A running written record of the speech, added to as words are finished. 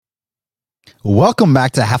Welcome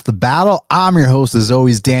back to Half the Battle. I'm your host, as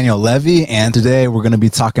always, Daniel Levy, and today we're going to be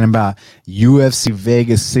talking about UFC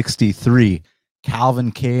Vegas 63,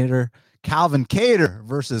 Calvin Kattar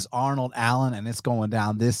versus Arnold Allen, and it's going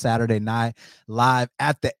down this Saturday night live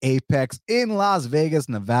at the Apex in Las Vegas,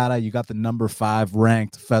 Nevada. You got the number 5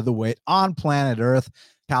 ranked featherweight on planet Earth,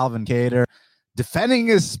 Calvin Kattar, defending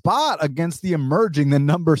his spot against the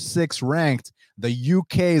number 6 ranked, the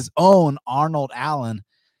UK's own Arnold Allen.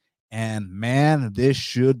 And man, this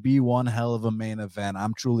should be one hell of a main event.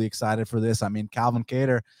 I'm truly excited for this. I mean, Calvin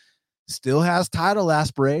Kattar still has title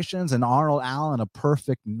aspirations, and Arnold Allen a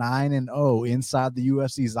perfect 9-0 inside the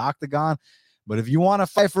UFC's octagon. But if you want to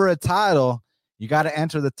fight for a title, you got to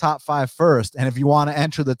enter the top 5 first. And if you want to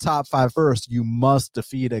enter the top 5 first, you must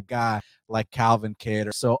defeat a guy like Calvin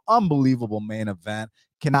Kattar. So unbelievable main event.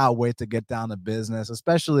 Cannot wait to get down to business,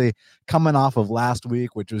 especially coming off of last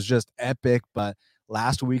week, which was just epic. But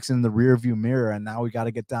last week's in the rearview mirror, and now we got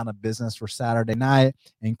to get down to business for Saturday night.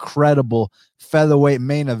 Incredible featherweight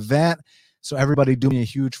main event. So everybody do me a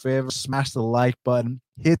huge favor, smash the like button,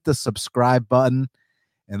 hit the subscribe button,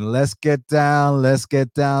 and let's get down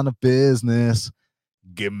to business.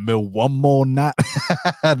 Give me one more night.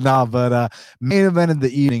 Main event of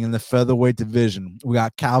the evening in the featherweight division. We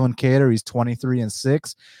got Calvin Kattar. He's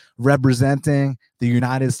 23-6, representing the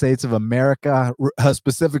United States of America,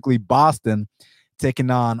 specifically Boston,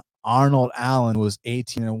 taking on Arnold Allen, who was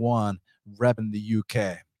 18-1, repping the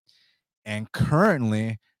UK. And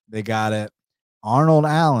currently, they got it Arnold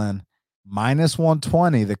Allen minus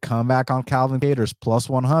 120. The comeback on Calvin Kattar's plus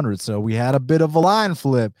 100. So we had a bit of a line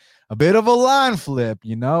flip, earlier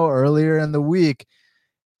in the week.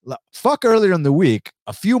 Earlier in the week,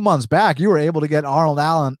 a few months back, you were able to get Arnold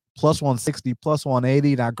Allen plus 160, plus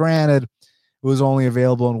 180. Now, granted, it was only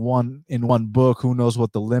available in one book. Who knows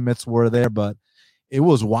what the limits were there, but it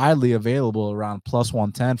was widely available around plus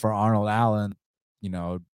 110 for Arnold Allen,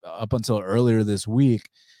 up until earlier this week.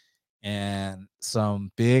 And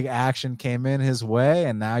some big action came in his way,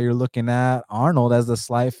 and now you're looking at Arnold as the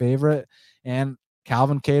slight favorite and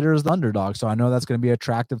Calvin Kattar is the underdog. So I know that's going to be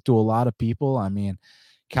attractive to a lot of people. I mean,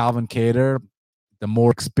 Calvin Kattar, the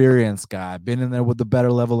more experienced guy, been in there with the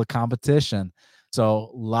better level of competition.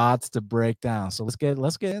 So lots to break down. So let's get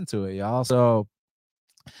into it, y'all. So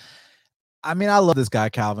I mean, I love this guy,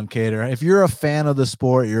 Calvin Kattar. If you're a fan of the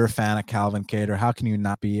sport, you're a fan of Calvin Kattar. How can you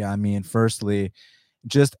not be? I mean, firstly,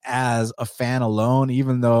 just as a fan alone,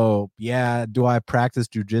 even though, yeah, do I practice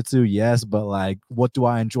jujitsu? Yes, but like, what do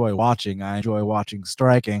I enjoy watching? I enjoy watching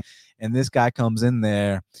striking. And this guy comes in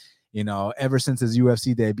there, ever since his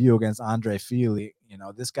UFC debut against Andre Fili,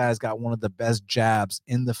 this guy's got one of the best jabs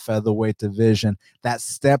in the featherweight division. That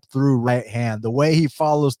step through right hand, the way he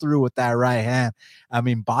follows through with that right hand. I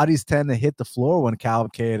mean, bodies tend to hit the floor when Calvin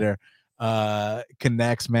Kattar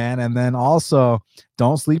connects, man. And then also,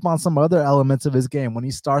 don't sleep on some other elements of his game. When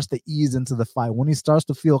he starts to ease into the fight, when he starts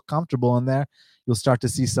to feel comfortable in there, you'll start to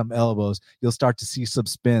see some elbows. You'll start to see some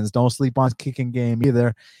spins. Don't sleep on kicking game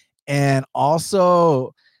either. And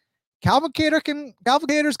also, Calvin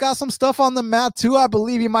Kattar's got some stuff on the mat too. I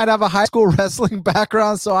believe he might have a high school wrestling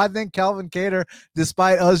background. So I think Calvin Kattar,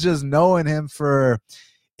 despite us just knowing him for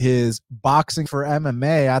his boxing for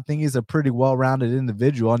MMA, I think he's a pretty well-rounded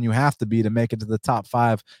individual, and you have to be to make it to the top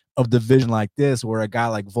 5 of division like this, where a guy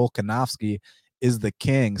like Volkanovski is the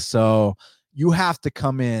king. So you have to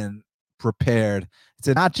come in prepared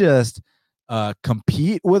to not just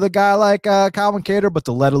compete with a guy like Calvin Kattar, but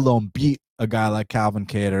to let alone beat a guy like Calvin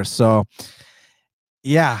Kattar. So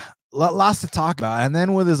yeah, lots to talk about. And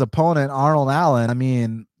then with his opponent, Arnold Allen, I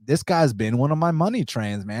mean, this guy's been one of my money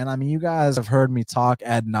trains, man. I mean, you guys have heard me talk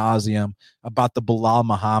ad nauseum about the Bilal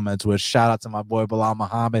Muhammad's, which shout out to my boy Bilal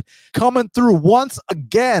Muhammad, coming through once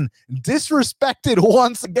again, disrespected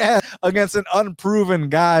once again against an unproven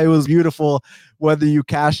guy. It was beautiful, whether you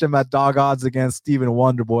cash him at dog odds against Stephen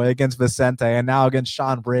Wonderboy, against Vicente, and now against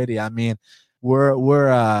Sean Brady. I mean, we're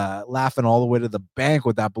laughing all the way to the bank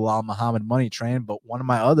with that Bilal Muhammad money train. But one of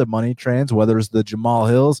my other money trains, whether it's the Jamal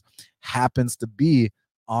Hills, happens to be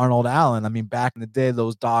Arnold Allen. I mean, back in the day,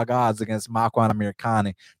 those dog odds against Makwan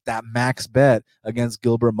Amirkhani, that max bet against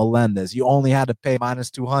Gilbert Melendez, you only had to pay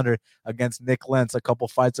minus 200 against Nick Lentz a couple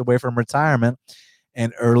fights away from retirement.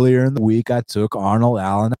 And earlier in the week, I took Arnold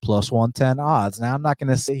Allen at plus 110 odds. Now, I'm not going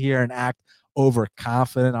to sit here and act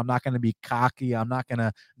overconfident. I'm not going to be cocky. I'm not going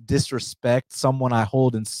to disrespect someone I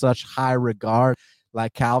hold in such high regard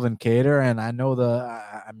like Calvin Kattar. And I know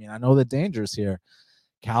the dangers here.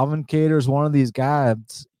 Calvin Kattar is one of these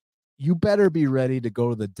guys. You better be ready to go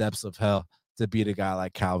to the depths of hell to beat a guy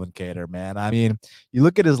like Calvin Kattar, man. I mean, you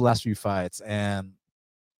look at his last few fights, and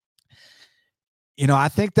I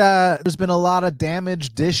think that there's been a lot of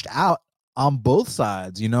damage dished out on both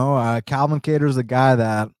sides. Calvin Kattar is a guy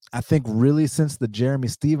that I think really since the Jeremy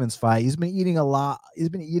Stevens fight, he's been eating a lot. He's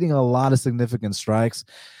been eating a lot of significant strikes.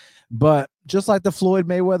 But just like the Floyd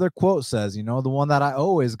Mayweather quote says, the one that I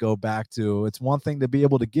always go back to, it's one thing to be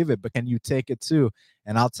able to give it, but can you take it too?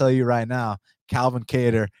 And I'll tell you right now, Calvin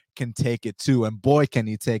Kattar can take it too. And boy, can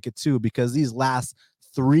he take it too, because these last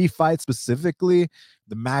 3 fights specifically,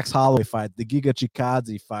 the Max Holloway fight, the Giga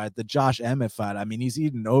Chikadze fight, the Josh Emmett fight, I mean, he's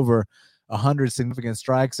eaten over 100 significant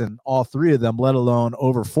strikes in all 3 of them, let alone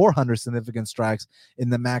over 400 significant strikes in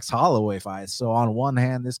the Max Holloway fight. So on one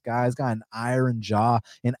hand, this guy's got an iron jaw,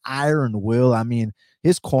 an iron will. I mean,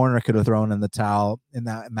 his corner could have thrown in the towel in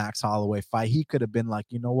that Max Holloway fight. He could have been like,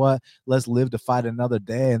 you know what, let's live to fight another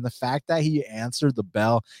day. And the fact that he answered the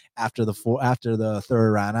bell after the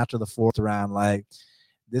 3rd round, after the 4th round, like,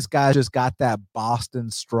 this guy just got that Boston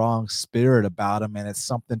strong spirit about him, and it's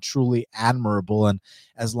something truly admirable. And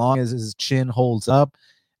as long as his chin holds up,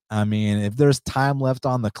 I mean, if there's time left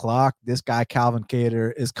on the clock, this guy, Calvin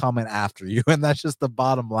Kattar, is coming after you. And that's just the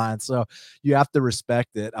bottom line. So you have to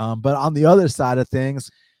respect it. But on the other side of things,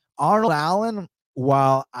 Arnold Allen,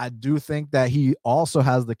 while I do think that he also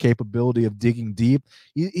has the capability of digging deep,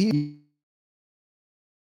 he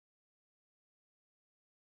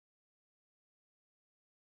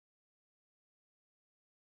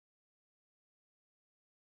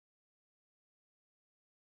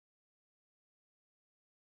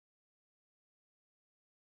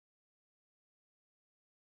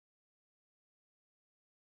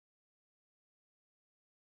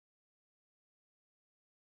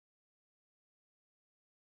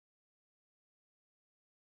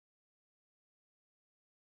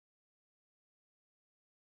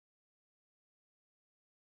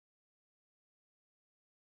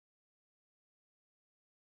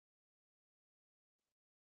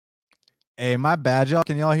Hey, my bad, y'all.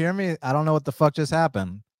 Can y'all hear me? I don't know what the fuck just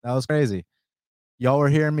happened. That was crazy. Y'all were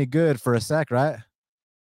hearing me good for a sec, right?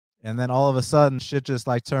 And then all of a sudden, shit just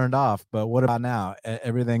like turned off. But what about now?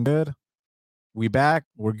 Everything good? We back?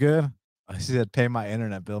 We're good? I said, pay my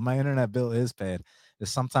internet bill. My internet bill is paid. There's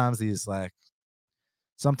sometimes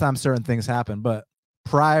certain things happen. But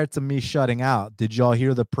prior to me shutting out, did y'all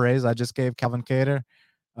hear the praise I just gave Calvin Kattar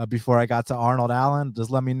before I got to Arnold Allen? Just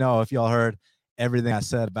let me know if y'all heard everything I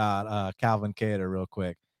said about Calvin Kattar real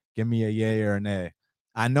quick. Give me a yay or a nay.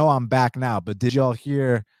 I know I'm back now, but did y'all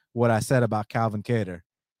hear what I said about Calvin Kattar?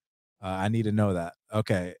 I need to know that.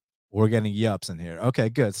 Okay, we're getting yups in here. Okay,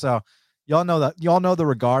 good. So y'all know the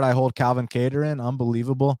regard I hold Calvin Kattar in.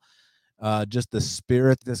 Unbelievable. Just the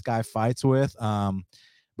spirit this guy fights with.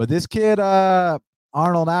 But this kid,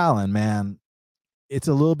 Arnold Allen, man, it's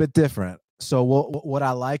a little bit different. So what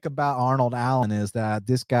I like about Arnold Allen is that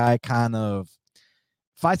this guy kind of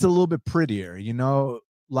fights a little bit prettier,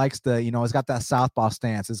 likes the, he's got that southpaw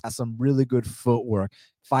stance. He's got some really good footwork,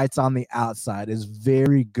 fights on the outside, is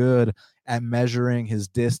very good at measuring his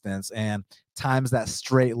distance and times that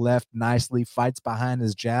straight left nicely, fights behind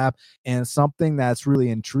his jab. And something that's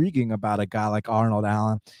really intriguing about a guy like Arnold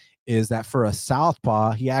Allen is that for a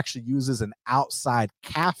southpaw, he actually uses an outside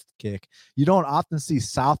calf kick. You don't often see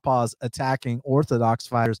southpaws attacking orthodox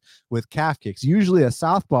fighters with calf kicks. Usually a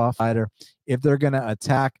southpaw fighter, if they're going to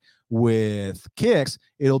attack with kicks,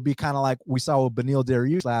 it'll be kind of like we saw with Beneil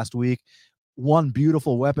Dariush last week. One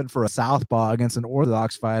beautiful weapon for a southpaw against an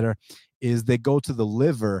orthodox fighter is they go to the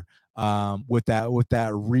liver with that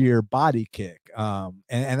rear body kick,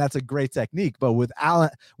 and that's a great technique. But with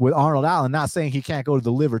Arnold Allen, not saying he can't go to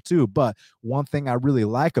the liver too, but one thing I really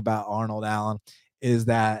like about Arnold Allen is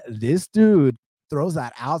that this dude throws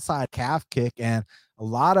that outside calf kick, and a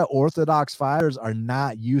lot of orthodox fighters are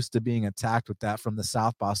not used to being attacked with that from the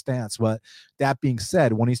southpaw stance. But that being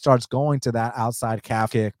said, when he starts going to that outside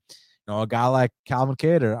calf kick, a guy like Calvin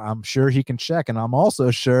Kattar, I'm sure he can check, and I'm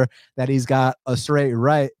also sure that he's got a straight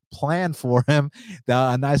right plan for him,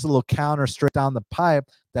 a nice little counter straight down the pipe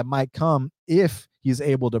that might come if he's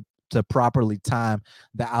able to properly time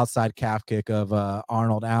the outside calf kick of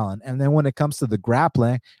Arnold Allen. And then when it comes to the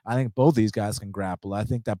grappling, I think both these guys can grapple. I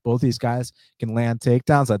think that both these guys can land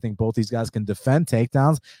takedowns. I think both these guys can defend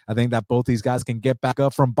takedowns. I think that both these guys can get back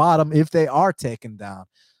up from bottom if they are taken down.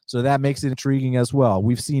 So that makes it intriguing as well.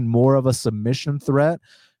 We've seen more of a submission threat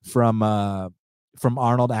from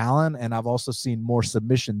Arnold Allen, and I've also seen more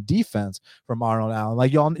submission defense from Arnold Allen.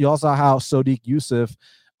 Like y'all saw how Sodiq Yusuff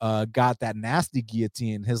got that nasty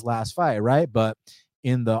guillotine in his last fight, right? But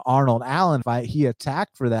in the Arnold Allen fight, he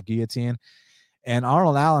attacked for that guillotine, And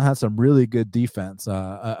Arnold Allen had some really good defense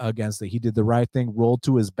against it. He did the right thing, rolled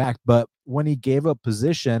to his back. But when he gave up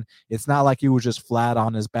position, it's not like he was just flat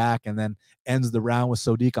on his back and then ends the round with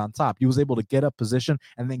Sodiq on top. He was able to get up position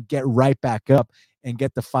and then get right back up and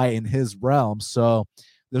get the fight in his realm. So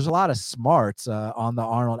there's a lot of smarts on the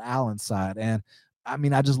Arnold Allen side. And I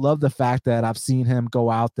mean, I just love the fact that I've seen him go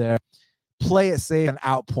out there, play it safe, and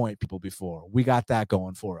outpoint people before. We got that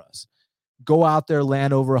going for us. Go out there,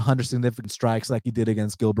 land over 100 significant strikes like he did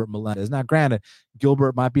against Gilbert Melendez. Now, granted,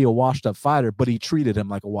 Gilbert might be a washed-up fighter, but he treated him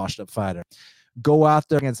like a washed-up fighter. Go out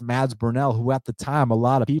there against Mads Burnell, who at the time a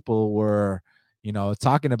lot of people were,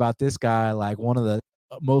 talking about this guy like one of the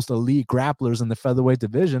most elite grapplers in the featherweight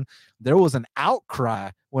division. There was an outcry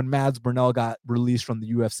when Mads Burnell got released from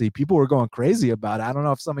the UFC. People were going crazy about it. I don't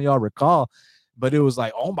know if some of y'all recall, but it was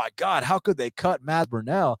like, oh my God, how could they cut Mads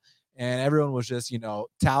Burnell? And everyone was just,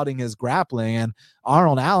 touting his grappling. And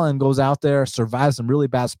Arnold Allen goes out there, survives some really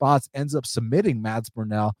bad spots, ends up submitting Mads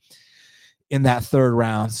Burnell in that third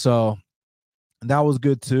round. So that was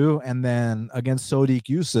good too. And then against Sodiq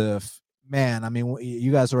Yusuff, man, I mean,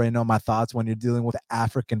 you guys already know my thoughts when you're dealing with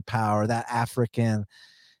African power, that African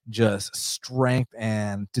just strength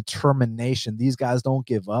and determination. These guys don't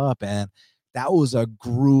give up. And that was a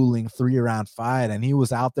grueling 3-round fight. And he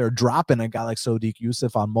was out there dropping a guy like Sodiq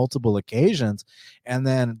Yusuff on multiple occasions. And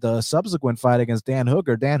then the subsequent fight against Dan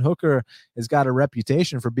Hooker has got a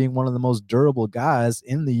reputation for being one of the most durable guys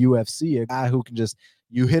in the UFC, a guy who can just,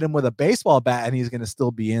 you hit him with a baseball bat and he's going to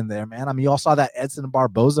still be in there, man. I mean, you all saw that Edson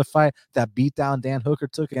Barboza fight, that beatdown Dan Hooker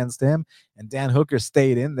took against him, and Dan Hooker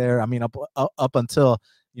stayed in there. I mean, up until,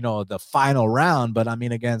 the final round. But I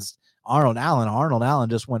mean, against Arnold Allen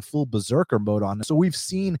just went full berserker mode on it. So we've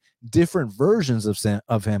seen different versions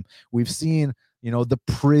of him. We've seen, the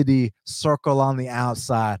pretty circle on the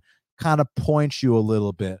outside, kind of points you a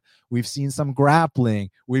little bit. We've seen some grappling.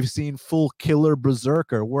 We've seen full killer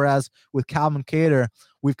berserker. Whereas with Calvin Kattar,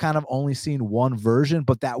 we've kind of only seen one version,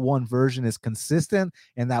 but that one version is consistent,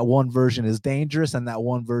 and that one version is dangerous, and that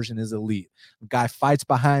one version is elite. The guy fights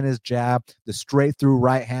behind his jab, the straight through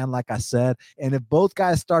right hand, like I said. And if both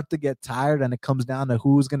guys start to get tired and it comes down to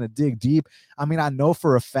who's going to dig deep, I mean, I know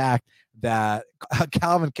for a fact that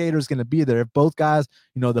Calvin Kattar is going to be there. If both guys,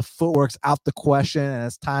 the footwork's out the question and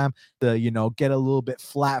it's time to, get a little bit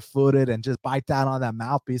flat-footed and just bite down on that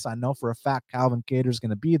mouthpiece, I know for a fact Calvin Kattar is going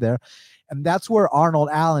to be there. And that's where Arnold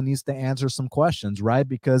Allen needs to answer some questions, right?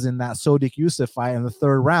 Because in that Sodiq Yusuff fight in the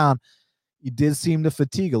third round, he did seem to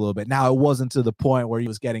fatigue a little bit. Now, it wasn't to the point where he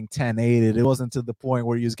was getting 10-8'd. It wasn't to the point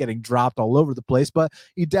where he was getting dropped all over the place, but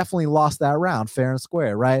he definitely lost that round fair and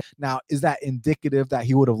square, right? Now, is that indicative that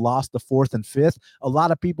he would have lost the fourth and fifth? A lot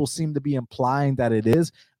of people seem to be implying that it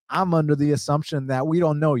is. I'm under the assumption that we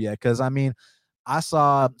don't know yet, because, I mean, I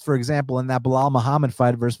saw, for example, in that Bilal Muhammad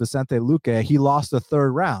fight versus Vicente Luque, he lost the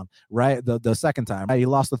third round, right? The second time, right? He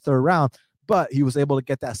lost the third round, but he was able to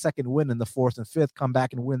get that second win in the fourth and fifth, come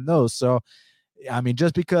back and win those. So, I mean,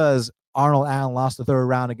 just because Arnold Allen lost the third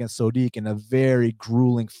round against Sodiq in a very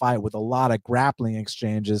grueling fight with a lot of grappling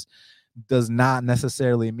exchanges does not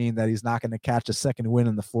necessarily mean that he's not going to catch a second win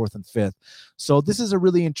in the fourth and fifth. So this is a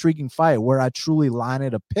really intriguing fight where I truly line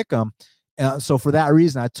it a pick 'em. So for that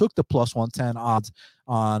reason, I took the plus 110 odds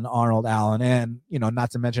on Arnold Allen. And, not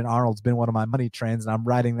to mention Arnold's been one of my money trains, and I'm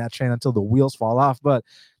riding that train until the wheels fall off. But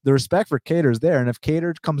the respect for Kattar is there. And if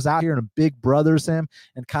Kattar comes out here and big brothers him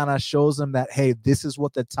and kind of shows him that, hey, this is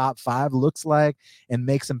what the top 5 looks like, and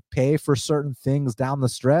makes him pay for certain things down the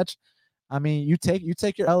stretch, I mean, you take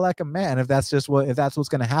your L like a man if that's what's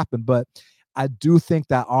going to happen. But I do think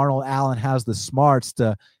that Arnold Allen has the smarts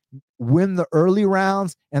to win the early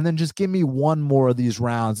rounds and then just give me one more of these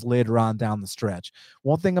rounds later on down the stretch.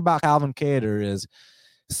 One thing about Calvin Kattar is,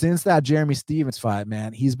 since that Jeremy Stephens fight,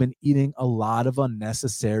 man, he's been eating a lot of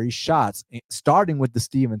unnecessary shots, starting with the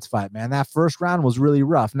Stephens fight, man. That first round was really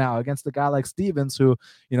rough. Now, against a guy like Stephens, who,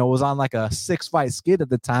 was on like a 6-fight skid at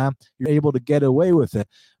the time, you're able to get away with it.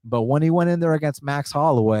 But when he went in there against Max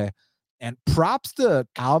Holloway, and props to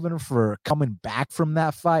Calvin for coming back from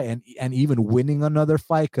that fight and even winning another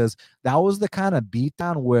fight, because that was the kind of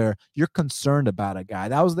beatdown where you're concerned about a guy.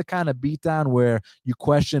 That was the kind of beatdown where you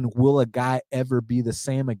question, will a guy ever be the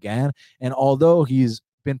same again? And although he's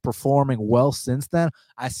been performing well since then,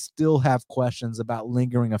 I still have questions about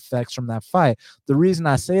lingering effects from that fight. The reason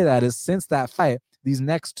I say that is, since that fight, these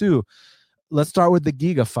next two, let's start with the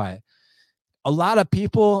Giga fight. A lot of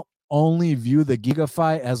people only view the Giga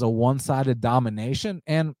fight as a one-sided domination,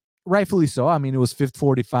 and rightfully so. I mean, it was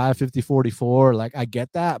 50-45, 50-44. Like, I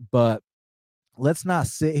get that, but let's not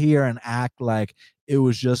sit here and act like it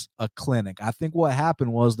was just a clinic. I think what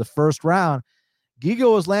happened was, the first round,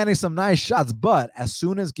 Giga was landing some nice shots, but as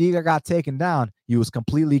soon as Giga got taken down, he was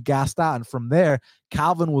completely gassed out. And from there,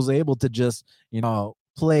 Calvin was able to just,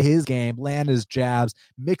 play his game, land his jabs,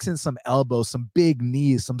 mix in some elbows, some big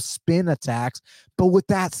knees, some spin attacks. But with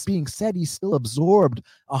that being said, he still absorbed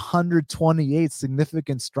 128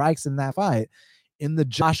 significant strikes in that fight. In the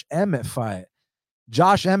Josh Emmett fight,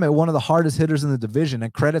 Josh Emmett, one of the hardest hitters in the division,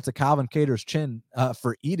 and credit to Calvin Kattar's chin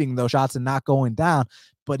for eating those shots and not going down,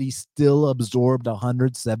 but he still absorbed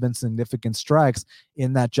 107 significant strikes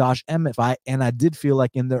in that Josh Emmett fight. And I did feel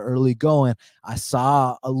like in the early going, I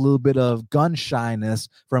saw a little bit of gun shyness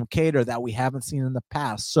from Kattar that we haven't seen in the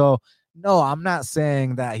past. So, no, I'm not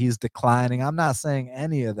saying that he's declining. I'm not saying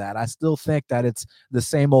any of that. I still think that it's the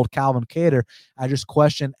same old Calvin Kattar. I just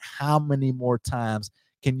question how many more times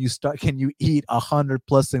can you eat 100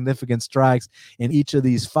 plus significant strikes in each of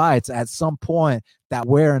these fights? At some point, that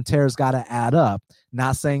wear and tear has got to add up.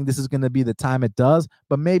 Not saying this is going to be the time it does,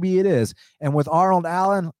 but maybe it is. And with Arnold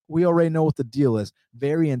Allen, we already know what the deal is.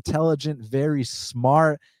 Very intelligent, very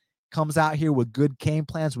smart, comes out here with good game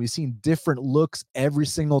plans. We've seen different looks every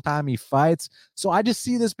single time he fights. So I just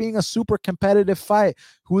see this being a super competitive fight.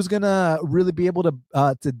 Who's going to really be able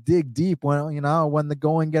to dig deep when the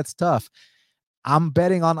going gets tough? I'm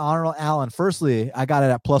betting on Arnold Allen. Firstly, I got it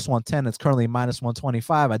at plus 110. It's currently minus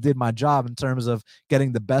 125. I did my job in terms of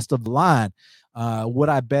getting the best of the line. Would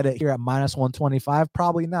I bet it here at minus 125?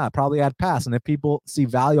 Probably not. Probably I'd pass. And if people see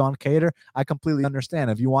value on Kattar, I completely understand.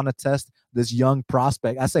 If you want to test this young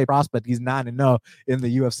prospect, I say prospect, he's 9-0 in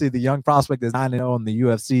the UFC. The young prospect is 9-0 in the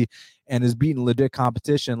UFC and is beating legit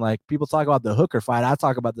competition. Like people talk about the Hooker fight, I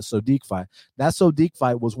talk about the Sodiq fight. That Sodiq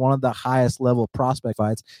fight was one of the highest level prospect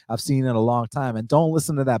fights I've seen in a long time. And don't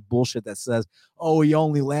listen to that bullshit that says, oh, he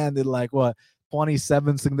only landed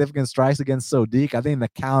 27 significant strikes against Sodiq. I think the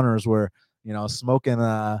counters were, smoking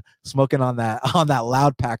on that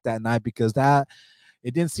loud pack that night, because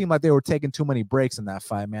it didn't seem like they were taking too many breaks in that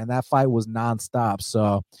fight, man. That fight was nonstop.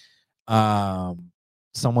 So,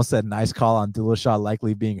 someone said nice call on Dillashaw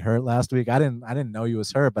likely being hurt last week. I didn't know he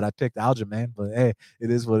was hurt, but I picked Aljamain. But hey, it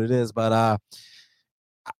is what it is. But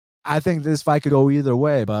I think this fight could go either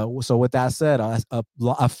way. But so with that said,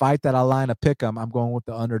 a fight that I line a pick 'em, I'm going with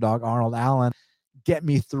the underdog Arnold Allen. Get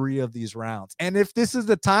me 3 of these rounds. And if this is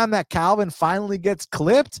the time that Calvin finally gets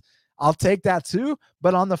clipped, I'll take that too.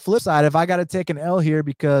 But on the flip side, if I got to take an L here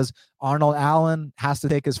because Arnold Allen has to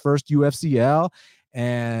take his first UFC L,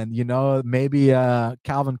 and maybe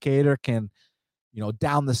Calvin Kattar can,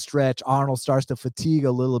 down the stretch, Arnold starts to fatigue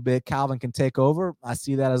a little bit, Calvin can take over. I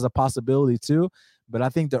see that as a possibility too. But I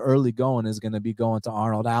think the early going is going to be going to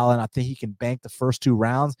Arnold Allen. I think he can bank the first 2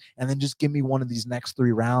 rounds and then just give me one of these next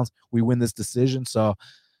 3 rounds. We win this decision. So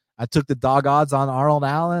I took the dog odds on Arnold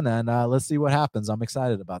Allen, and let's see what happens. I'm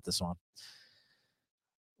excited about this one.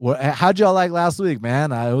 How'd y'all like last week,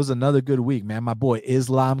 man? It was another good week, man. My boy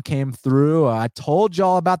Islam came through. I told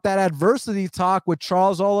y'all about that adversity talk with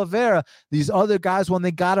Charles Oliveira. These other guys, when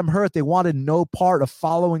they got him hurt, they wanted no part of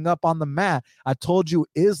following up on the mat. I told you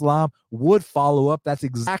Islam would follow up. That's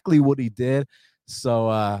exactly what he did. So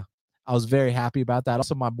I was very happy about that.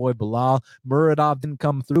 Also, my boy Bilal Muradov didn't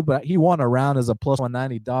come through, but he won a round as a plus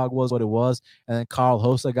 190 dog, was what it was. And then Carl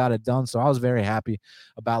Hosa got it done. So I was very happy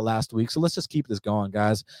about last week. So let's just keep this going,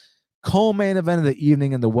 guys. Co-main event of the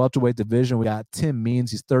evening in the welterweight division, we got Tim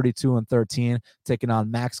Means. He's 32-13, taking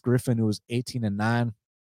on Max Griffin, who was 18-9.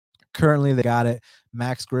 Currently, they got it.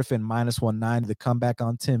 Max Griffin minus 190. The comeback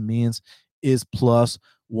on Tim Means is plus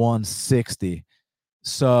 160.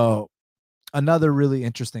 So another really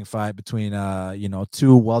interesting fight between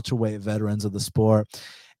 2 welterweight veterans of the sport.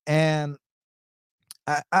 And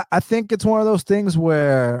I think it's one of those things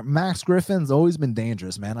where Max Griffin's always been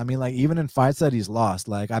dangerous, man. I mean, even in fights that he's lost,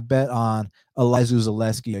 I bet on Elizeu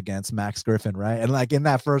Zaleski against Max Griffin, right? And in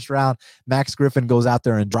that first round, Max Griffin goes out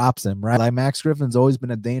there and drops him, right? Max Griffin's always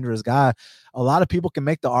been a dangerous guy. A lot of people can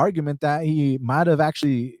make the argument that he might have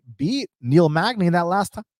actually beat Neil Magny that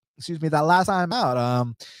last time out.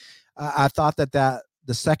 I thought that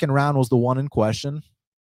the second round was the one in question.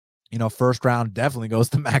 First round definitely goes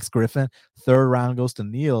to Max Griffin. Third round goes to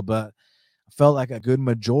Neil, but I felt like a good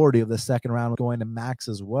majority of the second round was going to Max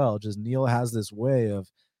as well. Just Neil has this way of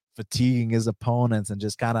fatiguing his opponents and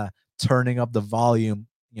just kind of turning up the volume,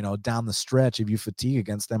 down the stretch if you fatigue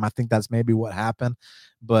against them. I think that's maybe what happened.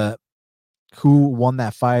 But who won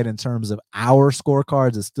that fight in terms of our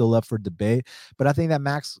scorecards is still up for debate. But I think that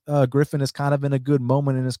Max Griffin is kind of in a good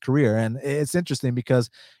moment in his career. And it's interesting because,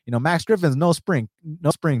 Max Griffin's no spring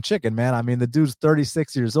chicken, man. I mean, the dude's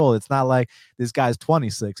 36 years old. It's not like this guy's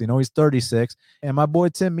 26, he's 36. And my boy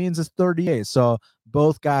Tim Means is 38. So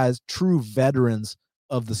Both guys, true veterans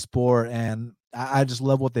of the sport, and I just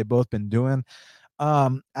love what they've both been doing.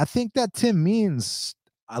 I think that Tim Means,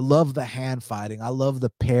 I love the hand fighting. I love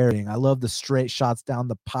the parrying. I love the straight shots down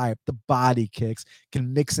the pipe, the body kicks,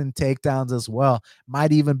 can mix in takedowns as well.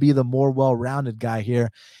 Might even be the more well-rounded guy here.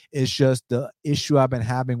 It's just the issue I've been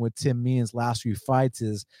having with Tim Means last few fights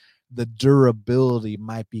is the durability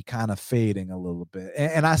might be kind of fading a little bit.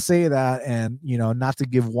 And I say that, and, you know, not to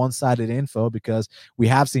give one-sided info, because we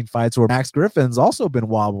have seen fights where Max Griffin's also been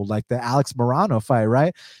wobbled, like the Alex Morano fight,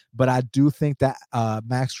 right? But I do think that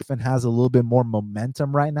Max Griffin has a little bit more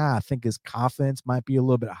momentum right now. I think his confidence might be a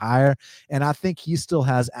little bit higher. And I think he still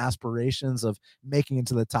has aspirations of making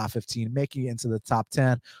into the top 15, making it into the top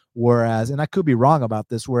 10. Whereas, and I could be wrong about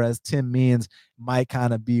this, whereas Tim Means might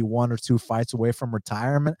kind of be 1 or 2 fights away from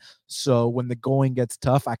retirement. So when the going gets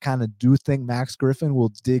tough, I kind of do think Max Griffin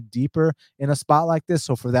will dig deeper in a spot like this.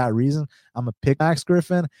 So for that reason, I'm going to pick Max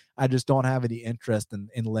Griffin. I just don't have any interest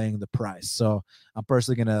in laying the price. So I'm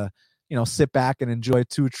personally going to, you know, sit back and enjoy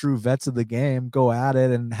 2 true vets of the game, go at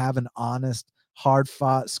it, and have an honest, hard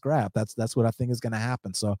fought scrap. That's what I think is going to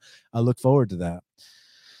happen. So I look forward to that.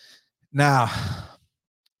 Now,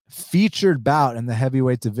 featured bout in the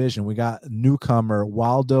heavyweight division, we got newcomer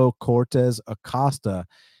Waldo Cortez Acosta.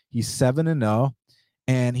 He's 7-0,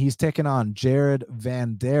 and he's taking on Jared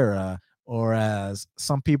Vanderaa, or as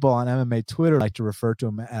some people on MMA Twitter like to refer to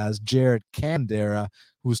him as, Jared Candera,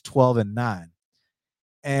 who's 12-9.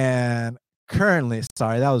 And currently,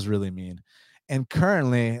 sorry, that was really mean. And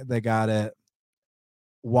currently, they got it.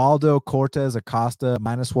 Waldo Cortez Acosta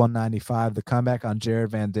minus 195. The comeback on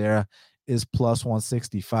Jared Vanderaa is plus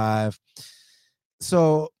 165.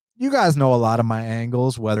 So you guys know a lot of my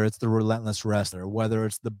angles, whether it's the relentless wrestler, whether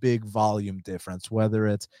it's the big volume difference, whether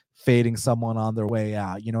it's fading someone on their way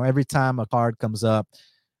out. You know, every time a card comes up,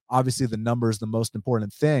 obviously the number is the most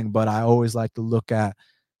important thing, but I always like to look at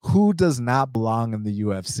who does not belong in the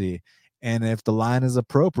UFC. And if the line is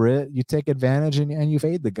appropriate, you take advantage and you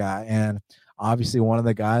fade the guy. And obviously one of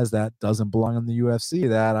the guys that doesn't belong in the UFC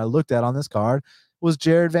that I looked at on this card was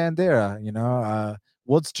Jared Vanderaa. You know,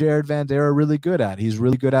 what's Jared Vanderaa really good at? He's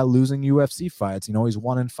really good at losing UFC fights. You know, he's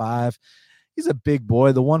 1-5. He's a big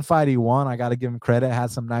boy. The one fight he won, I got to give him credit,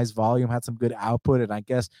 had some nice volume, had some good output. And I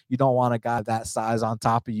guess you don't want a guy that size on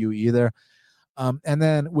top of you either. And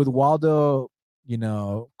then with Waldo, you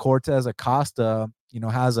know, Cortez Acosta, you know,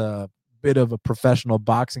 has a bit of a professional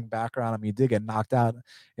boxing background. I mean, he did get knocked out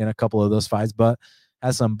in a couple of those fights, but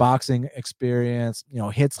has some boxing experience, you know,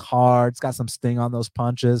 hits hard. It's got some sting on those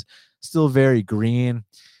punches, still very green.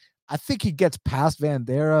 I think he gets past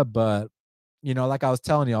Vanderaa, but, you know, like I was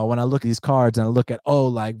telling you, when I look at these cards and I look at, oh,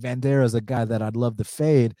 like Vanderaa is a guy that I'd love to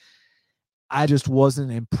fade, I just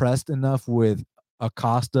wasn't impressed enough with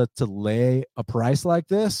Acosta to lay a price like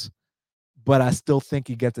this, but I still think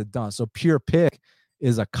he gets it done. So pure pick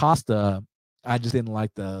is Acosta. I just didn't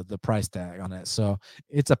like the price tag on it. So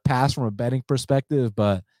it's a pass from a betting perspective,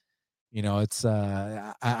 but, you know, it's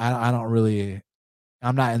I don't really,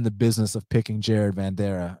 I'm not in the business of picking Jared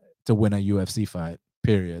Vanderaa to win a UFC fight,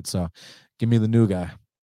 period. So give me the new guy.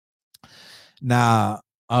 Now,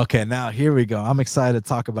 okay, now here we go. I'm excited to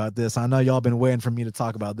talk about this. I know y'all been waiting for me to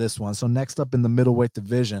talk about this one. So next up in the middleweight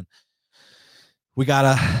division, we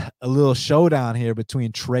got a little showdown here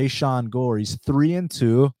between Tresean Gore. He's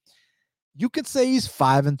 3-2. You could say he's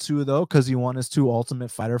 5-2 though, because he won his 2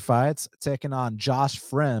 Ultimate Fighter fights, taking on Josh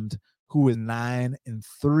Fremd, who is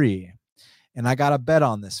 9-3. And I got a bet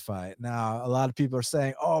on this fight. Now, a lot of people are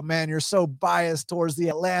saying, oh man, you're so biased towards the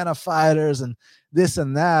Atlanta fighters and this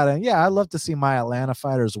and that. And yeah, I love to see my Atlanta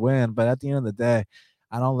fighters win, but at the end of the day,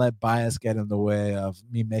 I don't let bias get in the way of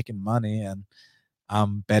me making money. And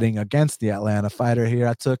I'm betting against the Atlanta fighter here.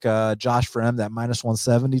 I took Josh Fremd at minus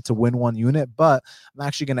 170 to win 1 unit, but I'm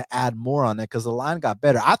actually going to add more on it because the line got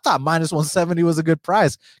better. I thought minus 170 was a good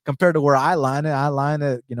price compared to where I line it. I line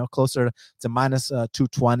it, you know, closer to minus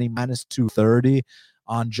 220, minus 230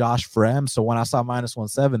 on Josh Fremd. So when I saw minus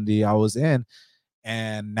 170, I was in,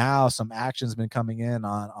 and now some action's been coming in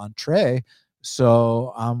on Trey.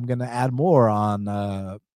 So I'm going to add more on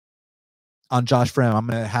Josh Fremd. I'm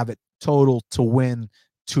going to have it total to win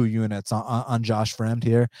 2 units on Josh Fremd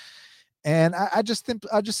here. And I just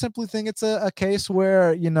simply think it's a case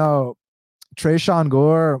where, you know, Tresean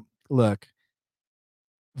Gore, look,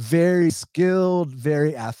 very skilled,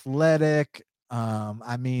 very athletic.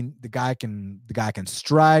 I mean, the guy can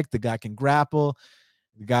strike, the guy can grapple,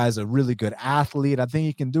 the guy's a really good athlete. I think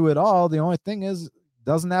he can do it all. The only thing is,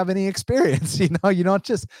 doesn't have any experience. You know, you don't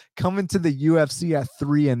just come into the UFC at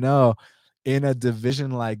 3-0 in a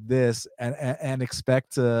division like this and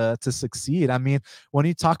expect to succeed. I mean, when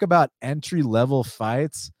you talk about entry level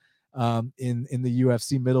fights in the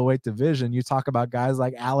UFC middleweight division, you talk about guys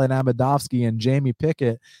like Alan Amedovski and Jamie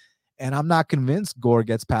Pickett. And I'm not convinced Gore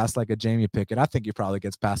gets past like a Jamie Pickett. I think he probably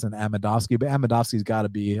gets past an Amedovski, but Amedovski's got to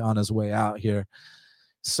be on his way out here.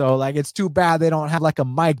 So like, it's too bad they don't have like a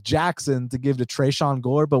Mike Jackson to give to Tresean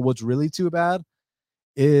Gore. But what's really too bad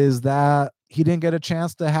is that he didn't get a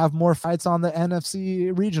chance to have more fights on the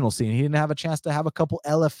NFC regional scene. He didn't have a chance to have a couple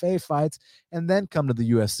LFA fights and then come to the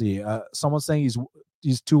UFC. Someone's saying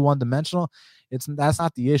he's too one-dimensional. That's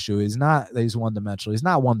not the issue. He's one-dimensional. He's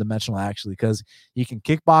not one-dimensional actually, because he can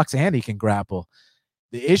kickbox and he can grapple.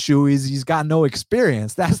 The issue is he's got no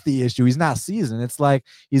experience. That's the issue. He's not seasoned. It's like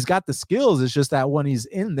he's got the skills. It's just that when he's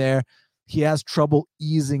in there, he has trouble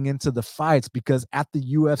easing into the fights because at the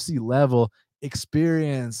UFC level,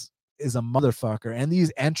 experience is a motherfucker. And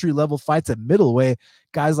these entry-level fights at middleweight,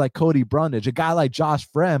 guys like Cody Brundage, a guy like Josh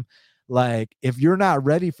Frem, like if you're not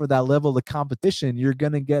ready for that level of competition, you're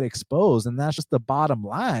going to get exposed. And that's just the bottom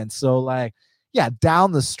line. So like, yeah,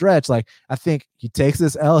 down the stretch, like I think he takes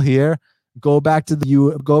this L here, go back to the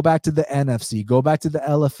NFC, go back to the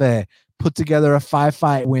LFA, put together a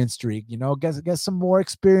 5-fight win streak, get some more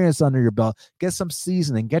experience under your belt, get some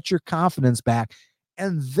seasoning, get your confidence back,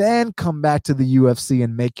 and then come back to the UFC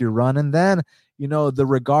and make your run. And then, the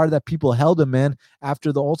regard that people held him in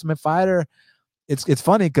after the Ultimate Fighter, it's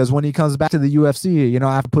funny because when he comes back to the UFC,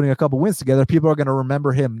 after putting a couple wins together, people are going to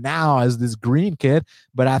remember him now as this green kid.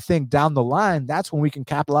 But I think down the line, that's when we can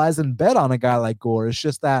capitalize and bet on a guy like Gore. It's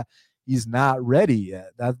just that he's not ready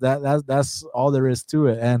yet. That's all there is to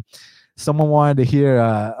it. And someone wanted to hear,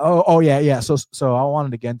 yeah. So I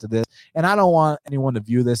wanted to get into this, and I don't want anyone to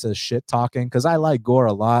view this as shit talking because I like Gore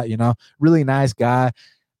a lot. Really nice guy.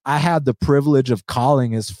 I had the privilege of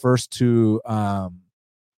calling his first two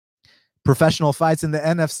professional fights in the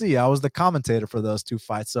NFC. I was the commentator for those two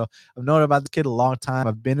fights. So I've known about the kid a long time.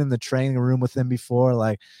 I've been in the training room with him before.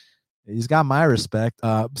 Like, he's got my respect.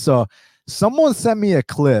 So someone sent me a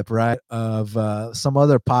clip, right, of some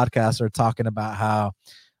other podcaster talking about how,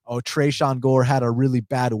 Tresean Gore had a really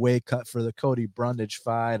bad weight cut for the Cody Brundage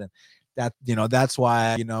fight. And that, that's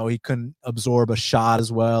why, he couldn't absorb a shot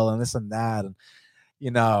as well and this and that. And,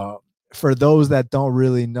 for those that don't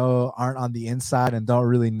really know, aren't on the inside and don't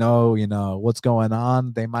really know, what's going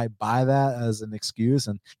on, they might buy that as an excuse.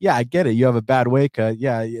 And yeah, I get it. You have a bad weight cut.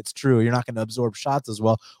 Yeah, it's true. You're not going to absorb shots as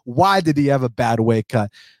well. Why did he have a bad weight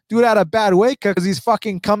cut? Dude had a bad weight cut because he's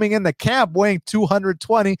fucking coming in the camp weighing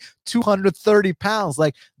 220, 230 pounds.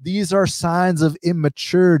 Like, these are signs of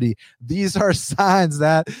immaturity. These are signs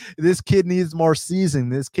that this kid needs more seasoning.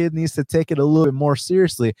 This kid needs to take it a little bit more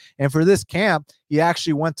seriously. And for this camp, he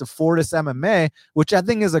actually went to Fortis MMA, which I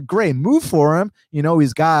think is a great move for him.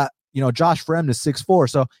 He's got, Josh Frem is 6'4",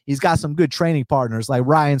 so he's got some good training partners like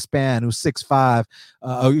Ryan Spann, who's 6'5",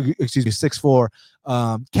 6'4",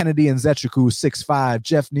 Kennedy Nzechukwu, 6'5",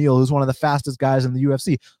 Jeff Neal, who's one of the fastest guys in the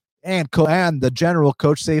UFC, and the general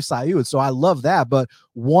coach Sayif Saud. So I love that, but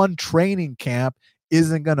one training camp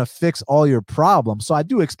isn't going to fix all your problems. So I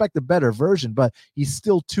do expect a better version, but he's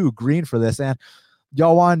still too green for this. And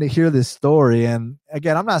y'all wanted to hear this story. And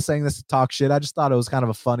again, I'm not saying this to talk shit. I just thought it was kind of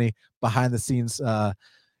a funny behind the scenes,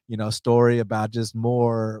 story about just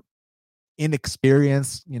more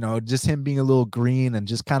inexperience, just him being a little green and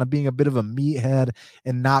just kind of being a bit of a meathead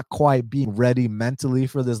and not quite being ready mentally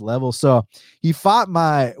for this level. So he fought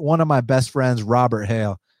one of my best friends, Robert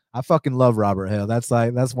Hale. I fucking love Robert Hale. That's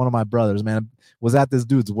one of my brothers, man. Was at this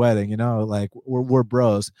dude's wedding, like we're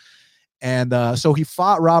bros. And so he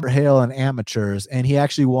fought Robert Hale in amateurs, and he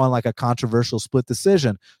actually won like a controversial split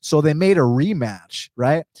decision. So they made a rematch,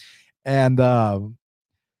 right? And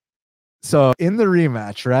so in the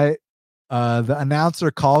rematch, right, the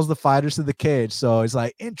announcer calls the fighters to the cage. So he's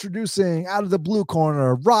like, introducing out of the blue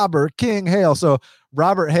corner, Robert King Hale. So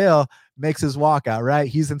Robert Hale makes his walkout, right?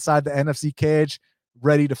 He's inside the NFC cage,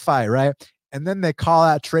 ready to fight, right? And then they call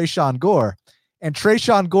out Tresean Gore. And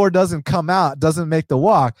Tresean Gore doesn't come out, doesn't make the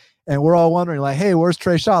walk. And we're all wondering, like, hey, where's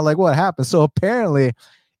Tresean? Like, what happened? So apparently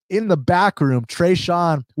in the back room,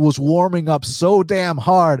 Tresean was warming up so damn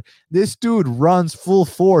hard. This dude runs full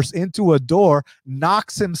force into a door,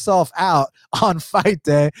 knocks himself out on fight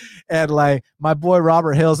day. And like, my boy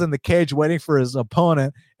Robert Hale's in the cage waiting for his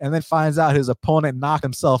opponent, and then finds out his opponent knocked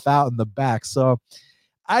himself out in the back. So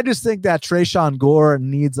I just think that Tresean Gore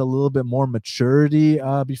needs a little bit more maturity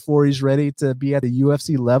before he's ready to be at the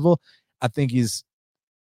UFC level. I think he's,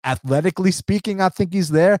 athletically speaking, I think he's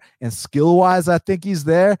there, and skill-wise, I think he's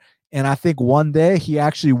there. And I think one day he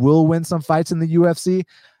actually will win some fights in the UFC.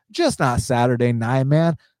 just not Saturday night,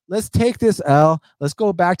 man. Let's take this L. Let's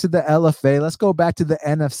go back to the LFA. Let's go back to the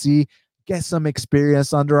NFC, get some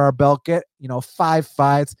experience under our belt, get, 5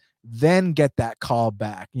 fights, then get that call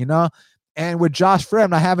back, And with Josh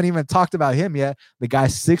Fremd, I haven't even talked about him yet. The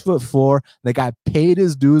guy's 6'4". The guy paid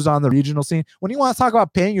his dues on the regional scene. When you want to talk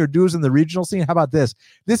about paying your dues in the regional scene, how about this?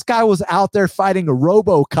 This guy was out there fighting a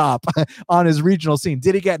RoboCop on his regional scene.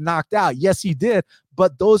 Did he get knocked out? Yes, he did.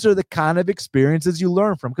 But those are the kind of experiences you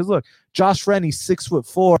learn from. Because look, Josh Fremd, he's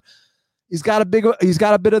 6'4". He's got a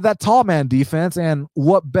bit of that tall man defense. And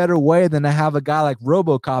what better way than to have a guy like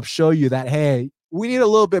RoboCop show you that, hey, we need a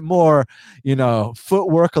little bit more,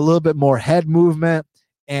 footwork, a little bit more head movement.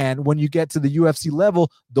 And when you get to the UFC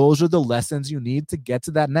level, those are the lessons you need to get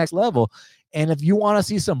to that next level. And if you want to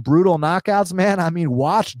see some brutal knockouts, man,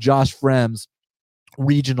 watch Josh Fremd's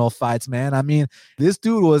regional fights, man. This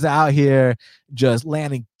dude was out here just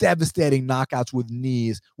landing devastating knockouts with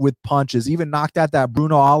knees, with punches, even knocked out that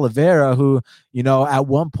Bruno Oliveira, who, at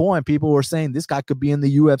one point people were saying this guy could be in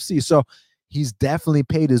the UFC. So he's definitely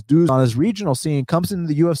paid his dues on his regional scene, comes into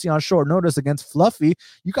the UFC on short notice against Fluffy.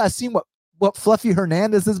 You guys seen what Fluffy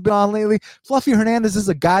Hernandez has been on lately? Fluffy Hernandez is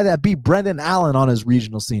a guy that beat Brendan Allen on his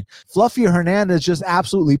regional scene. Fluffy Hernandez just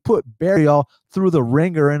absolutely put Barrial through the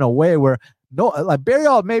ringer in a way where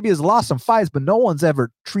Barrial maybe has lost some fights, but no one's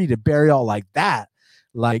ever treated Barrial like that.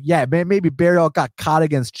 Maybe Barrial got caught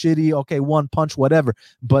against Chitty. Okay, one punch, whatever.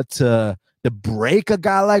 But to break a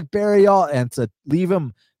guy like Barrial and to leave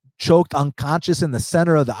him choked unconscious in the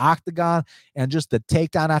center of the octagon and just the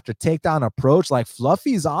takedown after takedown approach, like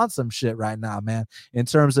Fluffy's on some shit right now, man, in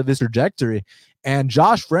terms of his trajectory. And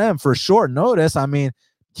Josh Fremd, for short notice,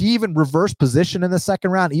 he even reversed position in the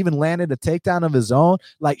second round, even landed a takedown of his own,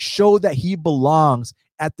 showed that he belongs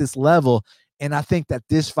at this level. And I think that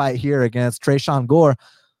this fight here against Tresean Gore,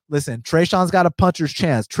 listen, Tresean's got a puncher's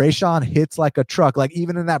chance. Tresean hits like a truck.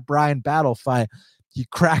 Even in that Brian Battle fight, he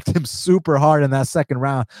cracked him super hard in that second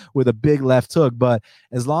round with a big left hook. But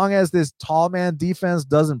as long as this tall man defense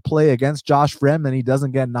doesn't play against Josh Fremd and he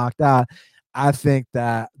doesn't get knocked out, I think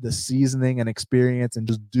that the seasoning and experience and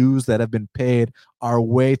just dues that have been paid are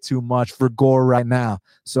way too much for Gore right now.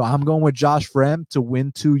 So I'm going with Josh Fremd to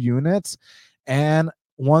win 2 units. And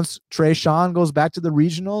once Tresean goes back to the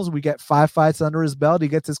regionals, we get 5 fights under his belt. He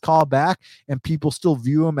gets his call back and people still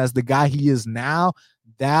view him as the guy he is now.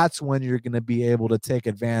 That's when you're going to be able to take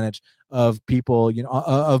advantage of people,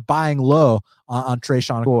 of buying low on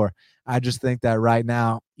Tresean Gore. I just think that right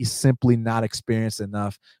now he's simply not experienced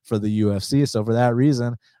enough for the UFC. So for that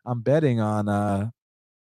reason, I'm betting on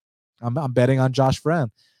I'm betting on Josh Fremd.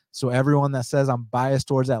 So everyone that says I'm biased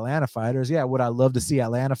towards Atlanta fighters, yeah, would I love to see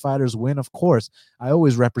Atlanta fighters win? Of course. I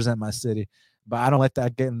always represent my city, but I don't let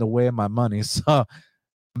that get in the way of my money. So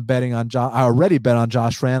I'm betting on I already bet on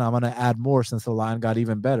Josh Fremd. I'm going to add more since the line got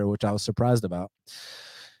even better, which I was surprised about.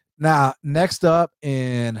 Now, next up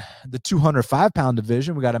in the 205-pound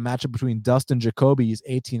division, we got a matchup between Dustin Jacoby, he's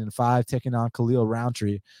 18-5, taking on Khalil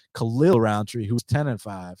Roundtree, who's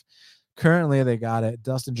 10-5. Currently, they got it.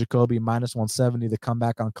 Dustin Jacoby minus 170. The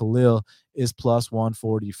comeback on Khalil is plus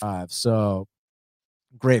 145. So,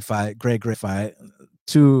 great fight. Great fight.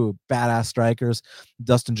 2 badass strikers.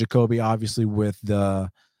 Dustin Jacoby, obviously, with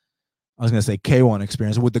the K1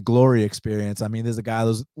 experience, with the Glory experience. There's a guy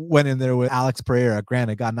that went in there with Alex Pereira.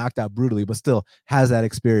 Granted, got knocked out brutally, but still has that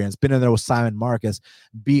experience. Been in there with Simon Marcus.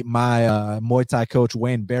 Beat my Muay Thai coach,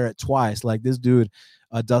 Wayne Barrett, twice. This dude,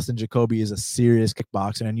 Dustin Jacoby, is a serious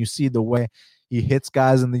kickboxer. And you see the way he hits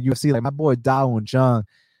guys in the UFC. My boy, Da Un Jung.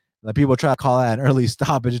 People try to call that an early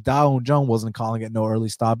stoppage. Da Un Jung wasn't calling it no early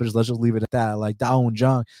stoppage. Let's just leave it at that. Da Un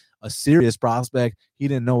Jung, a serious prospect. He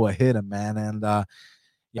didn't know what hit him, man. And,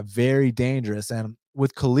 very dangerous. And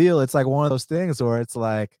with Khalil, it's one of those things where it's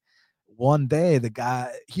one day the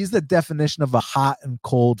guy, he's the definition of a hot and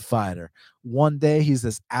cold fighter. One day he's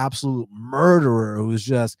this absolute murderer who's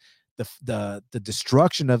just the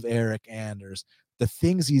destruction of Eric Anders, the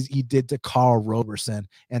things he did to Carl Roberson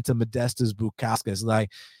and to Modestas Bukauskas.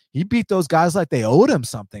 He beat those guys like they owed him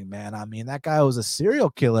something, man. That guy was a serial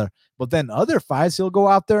killer. But then other fights, he'll go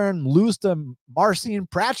out there and lose to Marcin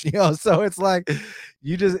Prachnio. So it's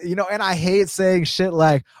you just, and I hate saying shit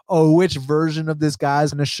which version of this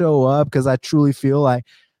guy's going to show up, because I truly feel like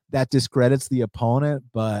that discredits the opponent.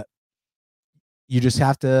 But you just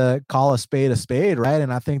have to call a spade, right?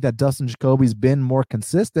 And I think that Dustin Jacoby's been more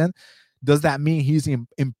consistent. Does that mean he's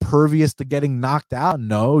impervious to getting knocked out?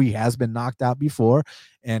 No, he has been knocked out before,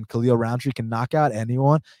 and Khalil Roundtree can knock out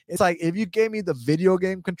anyone. It's if you gave me the video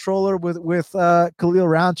game controller with Khalil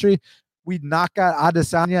Roundtree, we'd knock out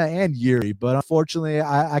Adesanya and Yuri. But unfortunately,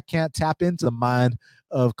 I can't tap into the mind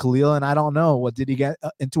of Khalil. And I don't know, what did he get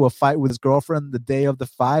into a fight with his girlfriend the day of the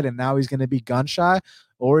fight, and now he's going to be gun shy,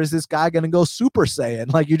 or is this guy going to go Super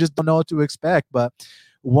Saiyan? Like, you just don't know what to expect. But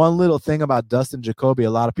one little thing about Dustin Jacoby,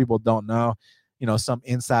 a lot of people don't know, some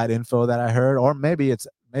inside info that I heard, or maybe it's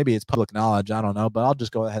public knowledge. I don't know, but I'll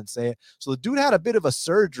just go ahead and say it. So the dude had a bit of a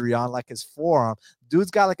surgery on like his forearm.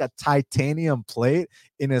 Dude's got like a titanium plate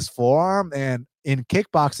in his forearm. And in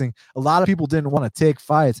kickboxing, a lot of people didn't want to take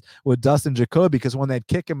fights with Dustin Jacoby because when they'd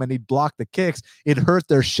kick him and he'd block the kicks, it hurt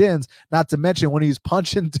their shins. Not to mention when he was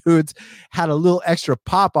punching dudes, had a little extra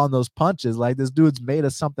pop on those punches. Like, this dude's made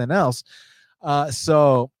of something else.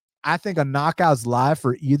 So I think a knockout's live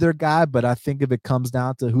for either guy, but I think if it comes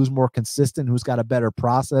down to who's more consistent, who's got a better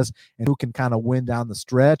process, and who can kind of win down the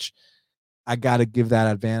stretch, I got to give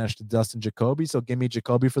that advantage to Dustin Jacoby. So give me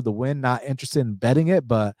Jacoby for the win. Not interested in betting it,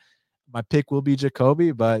 but my pick will be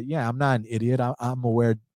Jacoby. But yeah, I'm not an idiot. I'm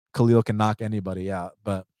aware Khalil can knock anybody out,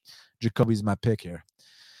 but Jacoby's my pick here.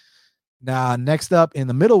 Now, next up in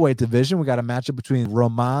the middleweight division, we got a matchup between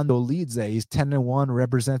Roman Dolidze. He's 10-1,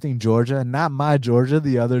 representing Georgia. Not my Georgia,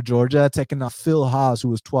 the other Georgia, taking on Phil Haas, who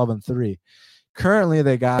was 12-3. Currently,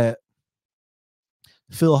 they got it.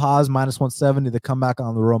 Phil Haas minus 170. The comeback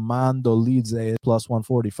on the Roman Dolidze is plus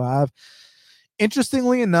 145.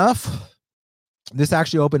 Interestingly enough, this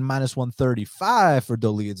actually opened minus 135 for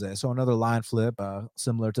Dolidze. So another line flip,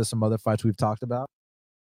 similar to some other fights we've talked about.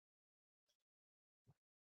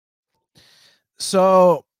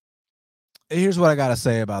 So here's what I got to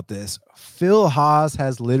say about this. Phil Haas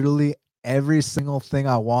has literally every single thing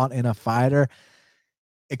I want in a fighter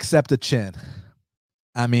except a chin.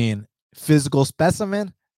 I mean, physical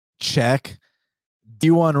specimen, check.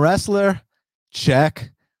 D1 wrestler,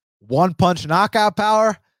 check. One punch knockout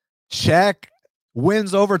power, check.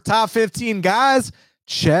 Wins over top 15 guys,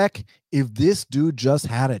 check. If this dude just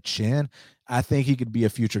had a chin, I think he could be a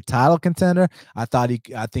future title contender. I think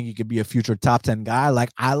he could be a future top 10 guy. Like,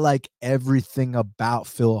 I like everything about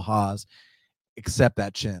Phil Haas except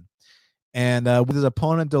that chin. And with his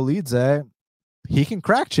opponent Dolidze, he can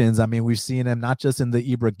crack chins. I mean, we've seen him not just in the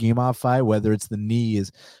Ibragimov fight, whether it's the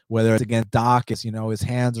knees, whether it's against Dawkins, his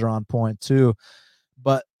hands are on point too.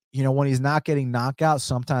 But when he's not getting knocked,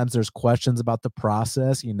 sometimes there's questions about the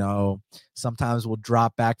process. Sometimes we'll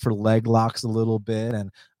drop back for leg locks a little bit. And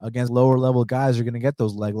against lower level guys, you're going to get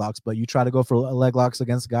those leg locks. But you try to go for leg locks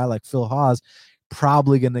against a guy like Phil Haas,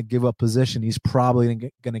 probably going to give up position. He's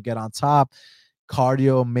probably going to get on top.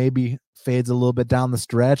 Cardio maybe fades a little bit down the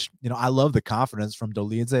stretch. I love the confidence from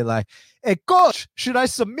Dolidze. Like, hey, coach, should I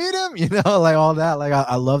submit him? Like all that. Like,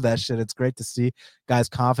 I love that shit. It's great to see guys'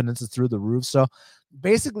 confidence is through the roof. So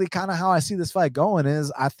basically, kind of how I see this fight going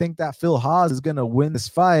is I think that Phil Haas is going to win this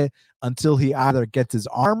fight until he either gets his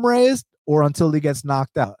arm raised or until he gets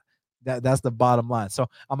knocked out. That's the bottom line. So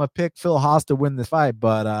I'm going to pick Phil Haas to win this fight,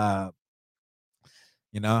 but,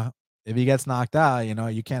 if he gets knocked out,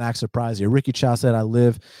 you can't act surprised here. Ricky Chow said, I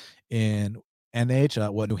live in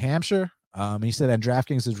New Hampshire. He said, and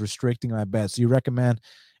DraftKings is restricting my bets. So you recommend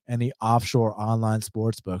any offshore online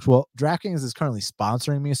sports books? Well, DraftKings is currently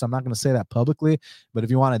sponsoring me, so I'm not going to say that publicly, but if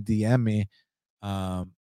you want to DM me,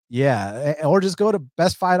 yeah, or just go to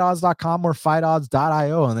bestfightodds.com or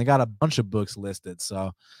fightodds.io, and they got a bunch of books listed.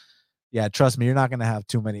 So yeah, trust me, you're not going to have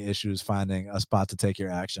too many issues finding a spot to take your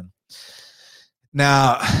action.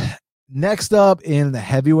 Now, next up in the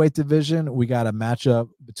heavyweight division, we got a matchup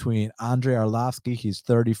between Andrei Arlovsky. He's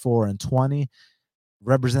 34-20,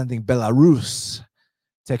 representing Belarus,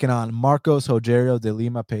 taking on Marcos Rogerio de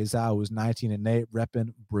Lima Pesao, who's 19-8,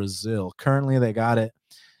 repping Brazil. Currently, they got it.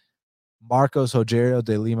 Marcos Rogerio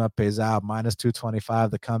de Lima Pesao minus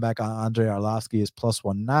 225. The comeback on Andrei Arlovsky is plus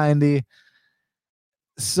 190.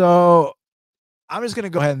 So I'm just going to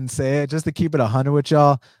go ahead and say it just to keep it 100 with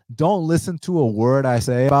y'all. Don't listen to a word I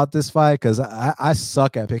say about this fight because I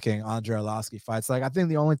suck at picking Andrei Arlovsky fights. Like, I think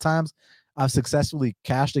the only times I've successfully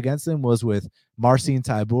cashed against him was with Marcin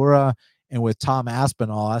Tybura and with Tom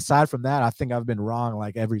Aspinall. Aside from that, I think I've been wrong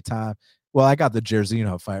like every time. Well, I got the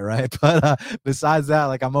Jairzinho fight, right? But besides that,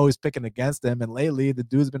 like, I'm always picking against him. And lately, the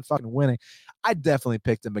dude's been fucking winning. I definitely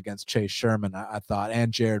picked him against Chase Sherman, I thought,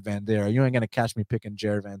 and Jared Vanderaa. You ain't going to catch me picking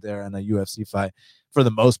Jared Vanderaa in a UFC fight for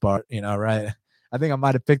the most part, right? I think I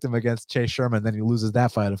might have picked him against Chase Sherman. Then he loses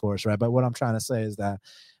that fight, of course, right? But what I'm trying to say is that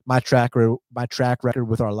my track record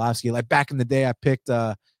with Arlovsky, like back in the day, I picked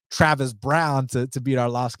Travis Brown to beat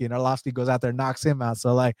Arlovsky, and Arlovsky goes out there and knocks him out.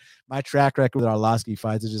 So, like, my track record with Arlovsky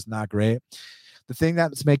fights is just not great. The thing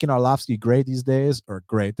that's making Arlovsky great these days,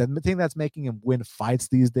 the thing that's making him win fights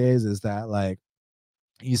these days is that, like,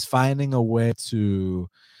 he's finding a way to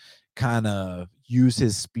kind of use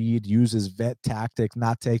his speed, use his vet tactics,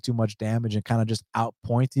 not take too much damage, and kind of just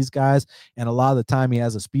outpoint these guys. And a lot of the time he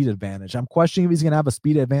has a speed advantage. I'm questioning if he's going to have a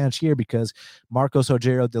speed advantage here because Marcos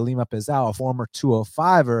Rogerio de Lima Pesao, a former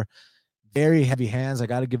 205er, very heavy hands. I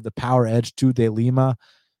got to give the power edge to De Lima.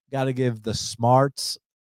 Got to give the smarts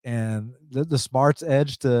and the smarts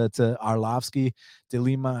edge to Arlovsky. De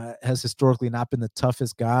Lima has historically not been the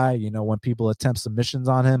toughest guy, when people attempt submissions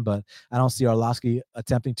on him, but I don't see Arlovsky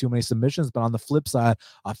attempting too many submissions. But on the flip side,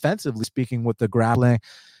 offensively speaking, with the grappling,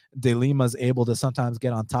 De Lima's able to sometimes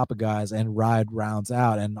get on top of guys and ride rounds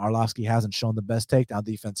out, and Arlovsky hasn't shown the best takedown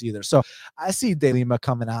defense either. So I see De Lima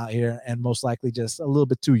coming out here and most likely just a little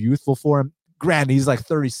bit too youthful for him. Granted, he's like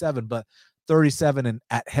 37, but 37 and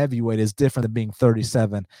at heavyweight is different than being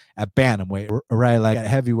 37 at bantamweight, right? Like at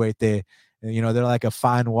heavyweight, they're like a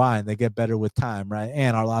fine wine. They get better with time, right?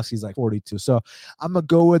 And Arlovsky's like 42. So I'm going to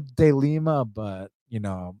go with De Lima, but,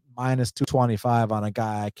 minus 225 on a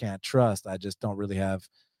guy I can't trust. I just don't really have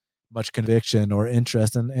much conviction or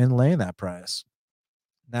interest in laying that price.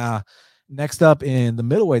 Now, next up in the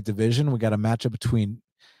middleweight division, we got a matchup between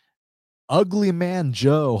Ugly Man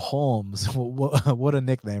Joe Holmes. What a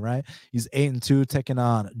nickname, right? He's 8-2, taking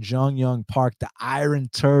on Jung Young Park, the Iron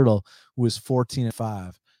Turtle, who is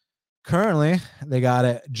 14-5. Currently, they got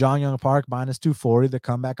it. Jung Young Park minus 240. The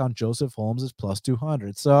comeback on Joseph Holmes is plus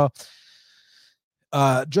 200. So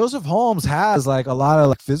Joseph Holmes has like a lot of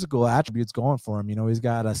like physical attributes going for him. He's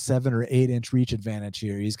got a 7 or 8 inch reach advantage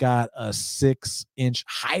here. He's got a 6 inch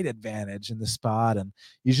height advantage in the spot, and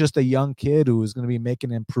he's just a young kid who is going to be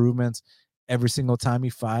making improvements every single time he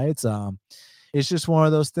fights. It's just one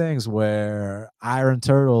of those things where Iron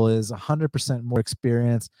Turtle is 100% more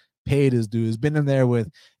experienced, paid his dues, been in there with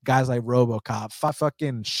guys like RoboCop,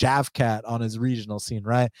 fucking Shavkat on his regional scene,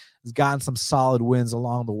 right? He's gotten some solid wins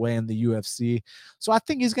along the way in the UFC. So I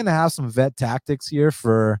think he's going to have some vet tactics here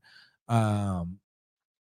for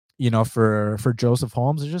Joseph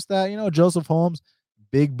Holmes. It's just that, Joseph Holmes,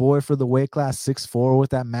 big boy for the weight class, 6'4", with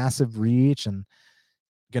that massive reach, and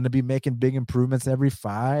going to be making big improvements every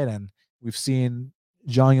fight. And we've seen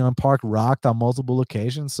Jung Young Park rocked on multiple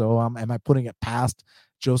occasions. So am I putting it past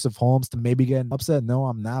Joseph Holmes to maybe get an upset? No,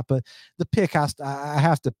 I'm not. But the pick I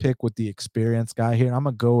have to pick with the experienced guy here. I'm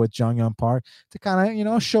going to go with Jung Young Park to kind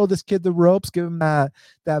of, show this kid the ropes, give him that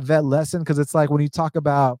vet lesson. Cause it's like when you talk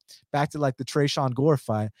about back to like the Tresean Gore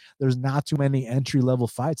fight, there's not too many entry level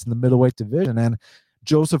fights in the middleweight division. And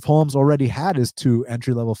Joseph Holmes already had his 2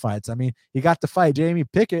 entry-level fights. I mean, he got to fight Jamie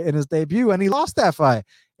Pickett in his debut, and he lost that fight.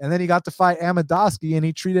 And then he got to fight Amidovsky, and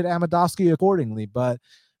he treated Amidovsky accordingly. But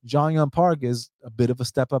Jung Young Park is a bit of a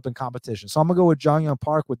step up in competition. So I'm going to go with Jung Young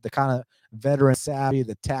Park with the kind of veteran savvy,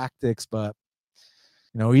 the tactics, but,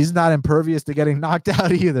 he's not impervious to getting knocked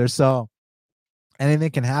out either. So anything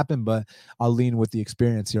can happen, but I'll lean with the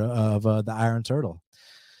experience here of the Iron Turtle.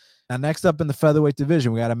 Now, next up in the featherweight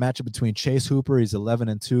division, we got a matchup between Chase Hooper. He's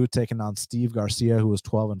 11-2, taking on Steve Garcia, who is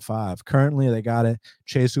 12-5. Currently, they got it.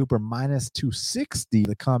 Chase Hooper minus 260.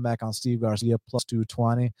 The comeback on Steve Garcia plus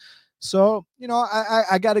 220. So,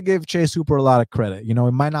 I got to give Chase Hooper a lot of credit. It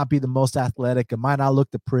might not be the most athletic. It might not look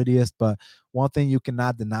the prettiest, but one thing you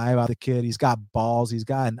cannot deny about the kid, he's got balls. He's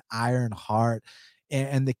got an iron heart,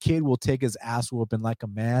 and the kid will take his ass whooping like a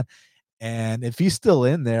man. And if he's still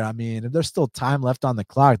in there, I mean, if there's still time left on the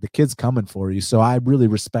clock, the kid's coming for you. So I really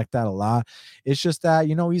respect that a lot. It's just that,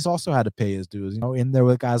 he's also had to pay his dues, in there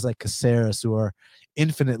with guys like Caceres, who are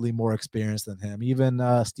infinitely more experienced than him. Even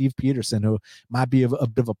Steve Peterson, who might be a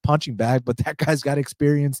bit of a punching bag, but that guy's got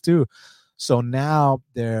experience too. So now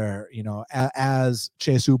they're, as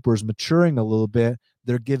Chase Hooper's maturing a little bit,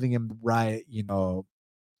 they're giving him the right,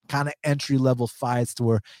 kind of entry level fights to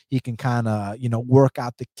where he can kind of, work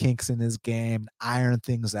out the kinks in his game, iron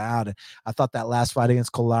things out. And I thought that last fight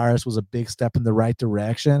against Colares was a big step in the right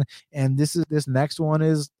direction. And this next one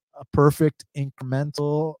is a perfect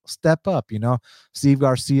incremental step up. Steve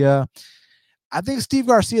Garcia, I think Steve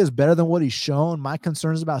Garcia is better than what he's shown. My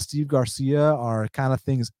concerns about Steve Garcia are kind of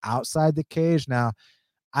things outside the cage. Now,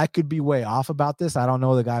 I could be way off about this. I don't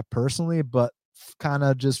know the guy personally, but kind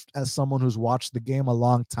of just as someone who's watched the game a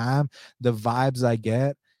long time, the vibes I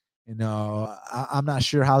get, I'm not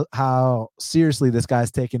sure how seriously this guy's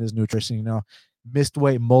taking his nutrition. Missed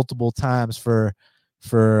weight multiple times for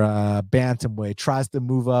bantamweight, tries to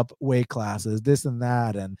move up weight classes, this and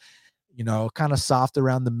that, and kind of soft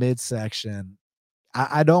around the midsection.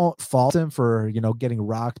 I don't fault him for, getting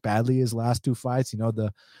rocked badly his last 2 fights,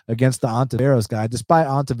 against the Ontiveros guy, despite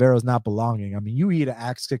Ontiveros not belonging. I mean, you eat an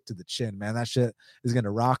axe kick to the chin, man, that shit is going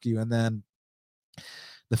to rock you. And then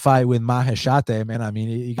the fight with Maheshate, man. I mean,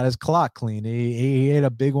 he got his clock clean. He hit a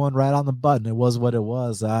big one right on the button. It was what it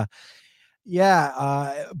was. But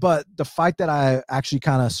the fight that I actually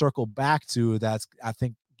kind of circle back to, that's I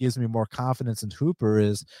think gives me more confidence in Hooper,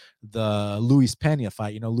 is the Luis Pena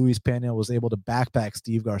fight. You know, Luis Pena was able to backpack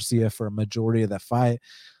Steve Garcia for a majority of that fight.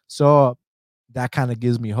 So that kind of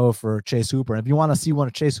gives me hope for Chase Hooper. And if you want to see one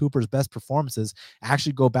of Chase Hooper's best performances,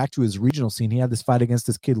 actually go back to his regional scene. He had this fight against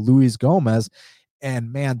this kid, Luis Gomez.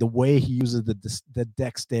 And man, the way he uses the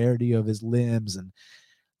dexterity of his limbs and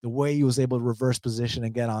the way he was able to reverse position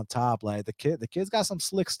and get on top, like the kid's got some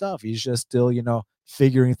slick stuff. He's just still,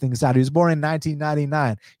 figuring things out. He was born in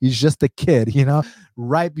 1999. He's just a kid,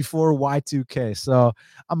 right before Y2K. So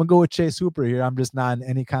I'm gonna go with Chase Hooper here. I'm just not in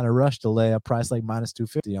any kind of rush to lay a price like minus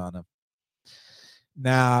 250 on him.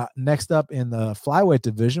 Now, next up in the flyweight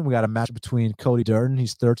division, we got a match between Cody Durden.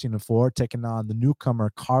 He's 13-4, taking on the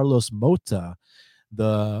newcomer Carlos Mota,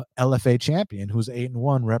 the LFA champion, who's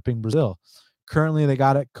 8-1, repping Brazil. Currently, they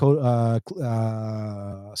got it.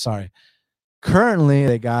 Currently,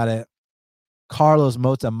 they got it. Carlos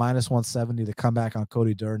Mota minus 170 to come back on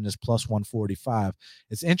Cody Durden is plus 145.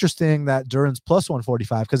 It's interesting that Durden's plus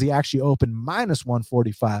 145 because he actually opened minus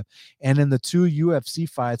 145. And in the 2 UFC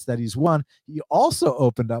fights that he's won, he also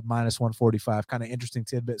opened up minus 145. Kind of interesting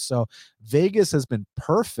tidbit. So Vegas has been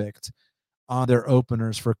perfect on their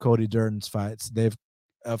openers for Cody Durden's fights. They've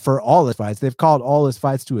for all his fights. They've called all his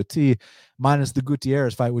fights to a T, minus the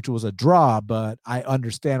Gutierrez fight, which was a draw, but I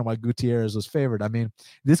understand why Gutierrez was favored. I mean,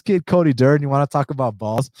 this kid, Cody Durden, you want to talk about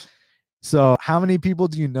balls? So how many people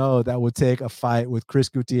do you know that would take a fight with Chris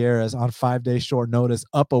Gutierrez on 5 days short notice,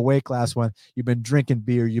 up a weight class when you've been drinking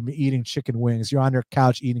beer, you've been eating chicken wings, you're on your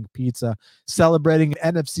couch eating pizza, celebrating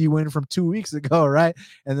an NFC win from 2 weeks ago, right?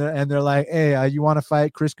 And they're like, hey, you want to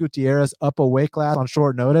fight Chris Gutierrez up a weight class on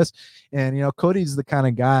short notice? And, Cody's the kind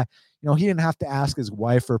of guy, he didn't have to ask his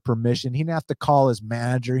wife for permission. He didn't have to call his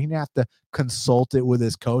manager. He didn't have to consult it with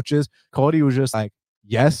his coaches. Cody was just like,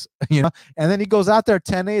 yes, and then he goes out there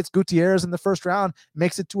 10-8. It's Gutierrez in the first round,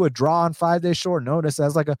 makes it to a draw on 5 days short notice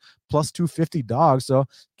as like a plus 250 dog. So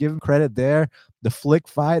give him credit there. The Flick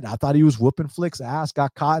fight, I thought he was whooping Flick's ass,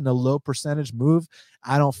 got caught in a low percentage move.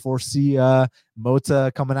 I don't foresee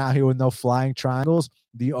Mota coming out here with no flying triangles.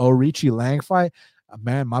 The Orichi Lang fight,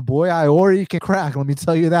 man, my boy Iori can crack. Let me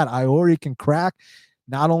tell you that. Iori can crack.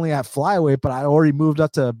 Not only at flyweight, but Iori moved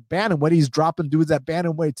up to bantamweight. He's dropping dudes at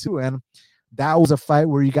bantamweight too. And that was a fight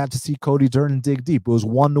where you got to see Cody Durden dig deep. It was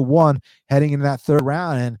 1-1 heading into that third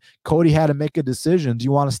round, and Cody had to make a decision. Do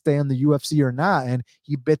you want to stay in the UFC or not? And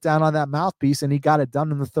he bit down on that mouthpiece, and he got it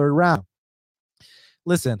done in the third round.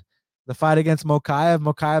 Listen, the fight against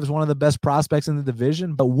Mokaev is one of the best prospects in the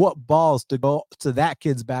division, but what balls to go to that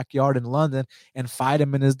kid's backyard in London and fight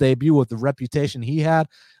him in his debut with the reputation he had.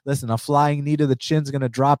 Listen, a flying knee to the chin's going to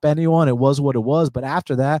drop anyone. It was what it was, but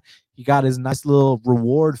after that, he got his nice little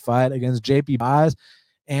reward fight against JP Buys,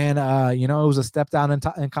 and it was a step down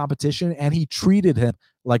in competition, and he treated him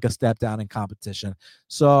like a step down in competition.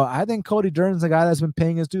 So I think Cody Durden's a guy that's been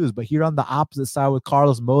paying his dues. But here on the opposite side with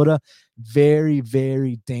Carlos Mota, very,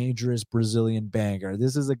 very dangerous Brazilian banger.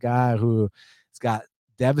 This is a guy who's got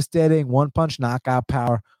devastating one-punch knockout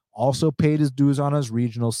power, also paid his dues on his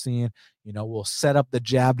regional scene. Will set up the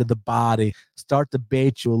jab to the body, start to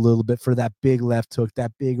bait you a little bit for that big left hook,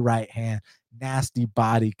 that big right hand, nasty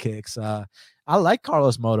body kicks. I like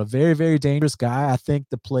Carlos Mota, very, very dangerous guy. I think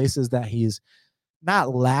the places that he's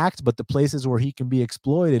not lacked, but the places where he can be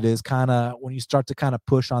exploited is kind of when you start to kind of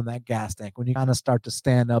push on that gas tank, when you kind of start to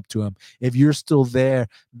stand up to him. If you're still there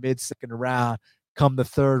mid-second round, come the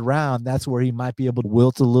third round, that's where he might be able to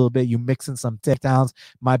wilt a little bit. You mix in some takedowns,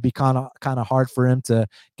 might be kind of hard for him to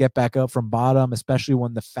get back up from bottom, especially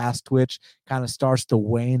when the fast twitch kind of starts to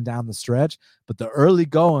wane down the stretch. But the early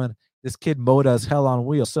going, this kid Mota is hell on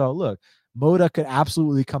wheels. So look, Mota could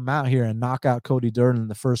absolutely come out here and knock out Cody Durden in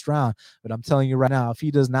the first round. But I'm telling you right now, if he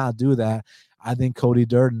does not do that, I think Cody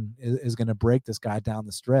Durden is going to break this guy down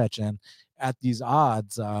the stretch. And at these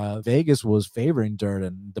odds, Vegas was favoring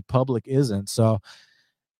Durden. The public isn't. So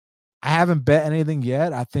I haven't bet anything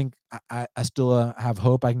yet. I think I still have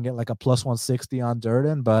hope I can get like a plus 160 on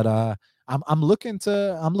Durden, but I'm looking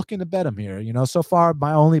to bet him here. So far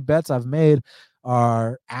my only bets I've made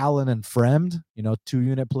are Allen and Fremd,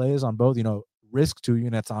 2-unit plays on both, risk 2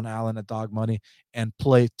 units on Allen at dog money and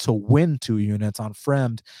play to win 2 units on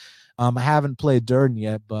Fremd. I haven't played Durden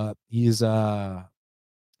yet, but he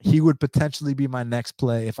would potentially be my next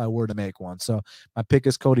play if I were to make one. So my pick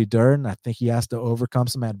is Cody Durden. I think he has to overcome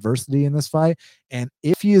some adversity in this fight. And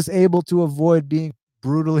if he is able to avoid being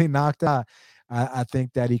brutally knocked out, I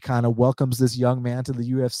think that he kind of welcomes this young man to the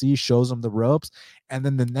UFC, shows him the ropes, and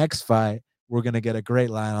then the next fight, we're going to get a great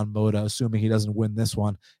line on Moda, assuming he doesn't win this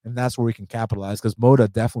one. And that's where we can capitalize because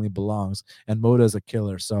Moda definitely belongs, and Moda is a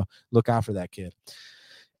killer. So look out for that kid.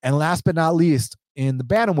 And last but not least, in the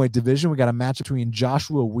bantamweight division, we got a match between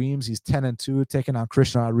Joshua Weems. He's 10-2, taking on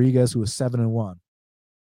Christian Rodriguez, who is 7-1.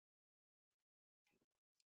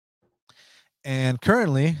 And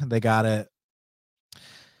currently, they got it.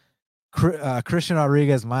 Christian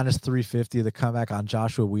Rodriguez minus 350. The comeback on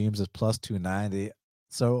Joshua Weems is plus 290.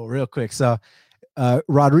 So real quick,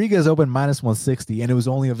 Rodriguez opened minus 160, and it was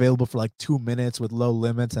only available for like 2 minutes with low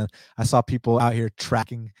limits. And I saw people out here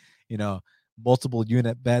tracking, multiple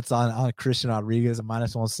unit bets on Christian Rodriguez at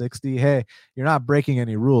minus 160. Hey, you're not breaking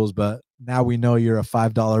any rules, but now we know you're a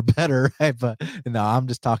 $5 better, right? But no, I'm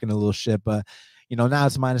just talking a little shit. But now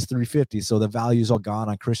it's minus 350, so the value's all gone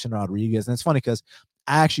on Christian Rodriguez. And it's funny because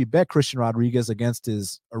I actually bet Christian Rodriguez against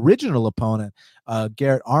his original opponent,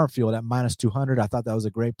 Garrett Armfield, at minus 200. I thought that was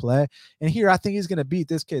a great play. And here, I think he's going to beat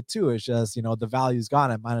this kid too. It's just, the value's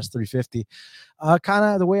gone at minus 350. Kind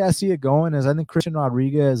of the way I see it going is I think Christian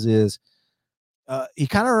Rodriguez is, he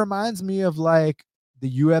kind of reminds me of like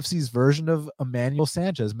the UFC's version of Emmanuel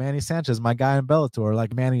Sanchez, Manny Sanchez, my guy in Bellator,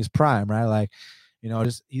 like Manny's prime, right? Like,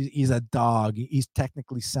 just he's a dog. He's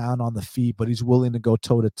technically sound on the feet, but he's willing to go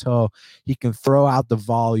toe to toe. He can throw out the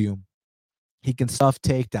volume. He can stuff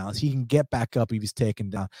takedowns. He can get back up if he's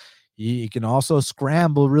taken down. He can also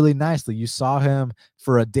scramble really nicely. You saw him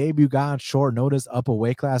for a debut guy on short notice up a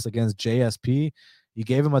weight class against JSP. He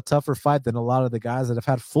gave him a tougher fight than a lot of the guys that have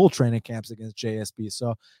had full training camps against JSP.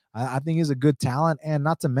 So I think he's a good talent. And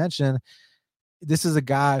not to mention, this is a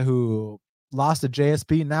guy who lost to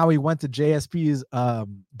JSP. Now he went to JSP's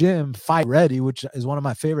gym, Fight Ready, which is one of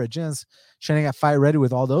my favorite gyms, training at Fight Ready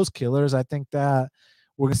with all those killers. I think that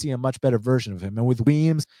we're going to see a much better version of him. And with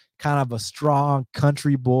Weems, kind of a strong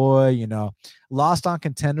country boy, lost on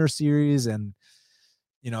Contender Series and,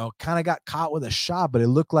 kind of got caught with a shot, but it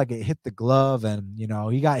looked like it hit the glove. And,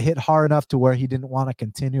 he got hit hard enough to where he didn't want to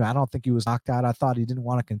continue. I don't think he was knocked out. I thought he didn't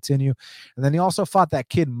want to continue. And then he also fought that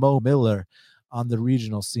kid, Mo Miller, on the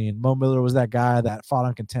regional scene. Mo Miller was that guy that fought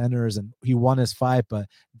on Contenders and he won his fight, but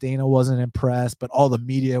Dana wasn't impressed, but all the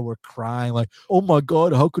media were crying like, oh my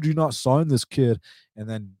God, how could you not sign this kid? And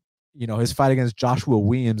then, his fight against Joshua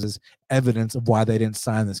Weems is evidence of why they didn't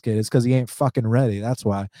sign this kid. It's because he ain't fucking ready. That's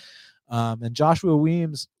why. And Joshua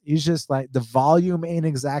Weems, he's just like, the volume ain't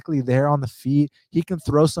exactly there on the feet. He can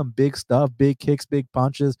throw some big stuff, big kicks, big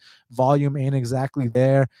punches. Volume ain't exactly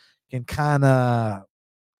there. Can kind of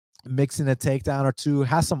mixing a takedown or two,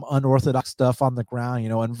 has some unorthodox stuff on the ground,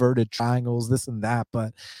 inverted triangles, this and that.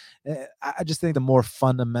 But I just think the more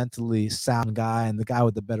fundamentally sound guy and the guy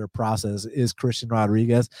with the better process is Christian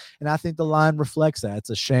Rodriguez. And I think the line reflects that.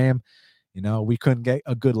 It's a shame, we couldn't get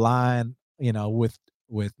a good line,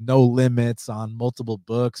 with no limits on multiple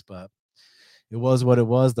books, but it was what it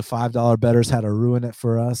was. The $5 bettors had to ruin it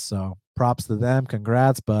for us. So props to them.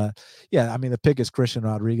 Congrats. But yeah, I mean, the pick is Christian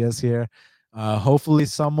Rodriguez here. Hopefully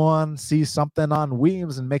someone sees something on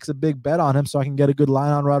Weems and makes a big bet on him so I can get a good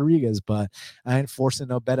line on Rodriguez, but I ain't forcing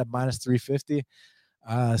no bet at minus 350.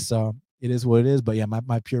 So it is what it is. But yeah,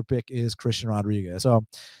 my pure pick is Christian Rodriguez. So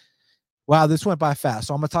wow, this went by fast.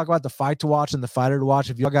 So I'm going to talk about the fight to watch and the fighter to watch.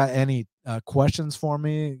 If y'all got any questions for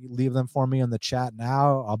me, leave them for me in the chat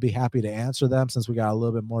now. I'll be happy to answer them since we got a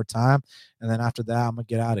little bit more time. And then after that, I'm going to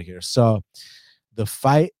get out of here. So the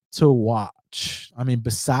fight to watch. I mean,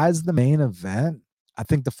 besides the main event, I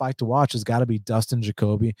think the fight to watch has got to be Dustin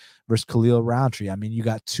Jacoby versus Khalil Rountree. I mean, you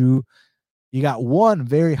got one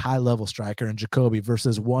very high level striker in Jacoby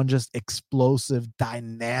versus one just explosive,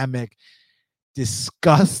 dynamic,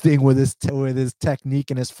 disgusting with his technique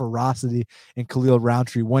and his ferocity in Khalil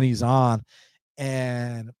Rountree when he's on.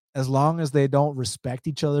 And as long as they don't respect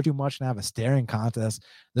each other too much and have a staring contest,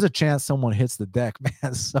 there's a chance someone hits the deck,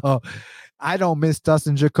 man. So I don't miss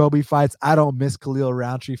Dustin Jacoby fights. I don't miss Khalil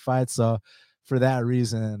Rountree fights. So for that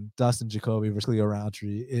reason, Dustin Jacoby versus Khalil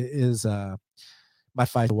Rountree is my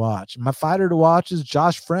fight to watch. My fighter to watch is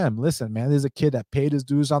Josh Frem. Listen, man, there's a kid that paid his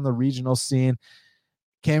dues on the regional scene,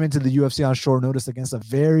 came into the UFC on short notice against a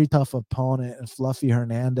very tough opponent and Fluffy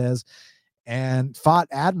Hernandez, and fought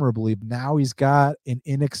admirably. Now he's got an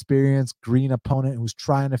inexperienced green opponent who's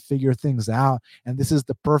trying to figure things out. And this is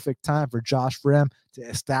the perfect time for Josh Frem to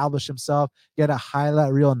establish himself, get a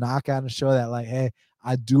highlight reel knockout and show that, like, hey,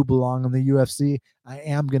 I do belong in the UFC. I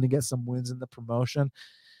am going to get some wins in the promotion.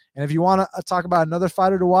 And if you want to talk about another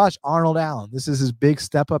fighter to watch, Arnold Allen. This is his big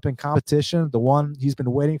step up in competition, the one he's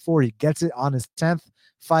been waiting for. He gets it on his 10th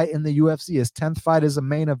fight in the UFC. His 10th fight is a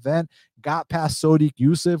main event. Got past Sodiq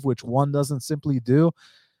Yusuff, which one doesn't simply do.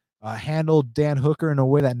 Handled Dan Hooker in a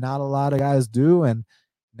way that not a lot of guys do. And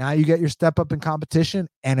now you get your step up in competition,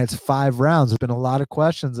 and it's 5 rounds. There's been a lot of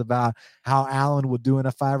questions about how Allen would do in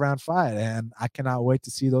a 5-round fight, and I cannot wait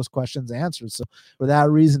to see those questions answered. So for that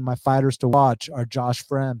reason, my fighters to watch are Josh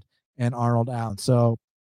Friend and Arnold Allen. So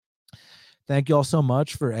thank you all so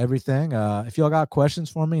much for everything. If y'all got questions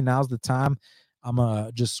for me, now's the time. I'm going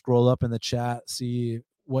to just scroll up in the chat, see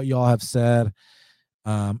what y'all have said.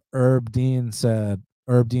 Herb Dean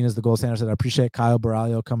is the gold standard. Said, I appreciate Kyle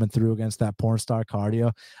Borralho coming through against that porn star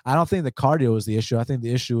cardio. I don't think the cardio was the issue. I think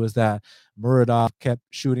the issue was that Muradov kept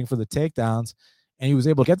shooting for the takedowns, and he was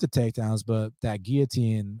able to get the takedowns, but that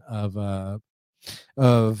guillotine of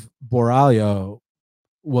Borralho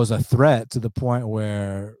was a threat to the point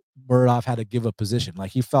where Muradov had to give up position.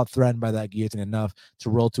 Like, he felt threatened by that guillotine enough to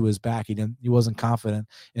roll to his back. He wasn't confident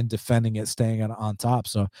in defending it, staying on top.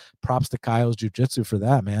 So props to Kyle's jiu-jitsu for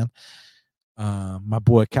that, man. My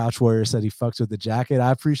boy Couch Warrior said he fucks with the jacket.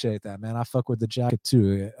 I appreciate that, man. I fuck with the jacket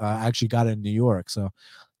too. I actually got it in New York, so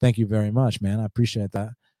thank you very much, man. I appreciate that.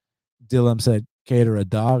 Dylan said, Cater a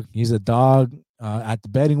dog. He's a dog at the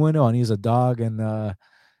betting window, and he's a dog in the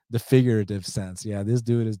figurative sense. Yeah, this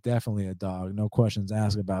dude is definitely a dog. No questions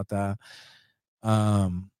asked about that.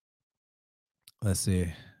 Let's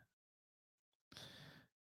see.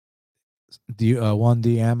 One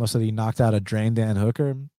D Ammo said he knocked out a drain Dan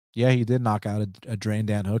Hooker. Yeah, he did knock out a drain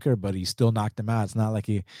Dan Hooker, but he still knocked him out. It's not like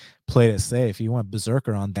he played it safe. He went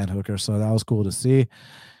berserker on Dan Hooker, so that was cool to see.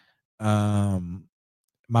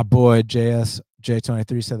 My boy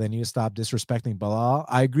J23 said they need to stop disrespecting Belal.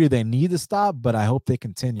 I agree they need to stop, but I hope they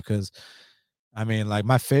continue, because I mean, like,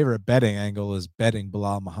 my favorite betting angle is betting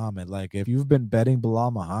Belal Muhammad. Like, if you've been betting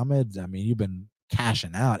Belal Muhammad, I mean, you've been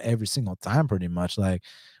cashing out every single time pretty much. Like,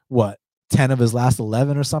 what, 10 of his last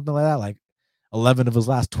 11 or something like that? Like 11 of his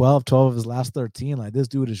last 12, 12 of his last 13. Like, this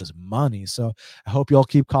dude is just money. So I hope y'all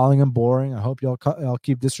keep calling him boring. I hope y'all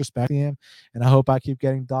keep disrespecting him. And I hope I keep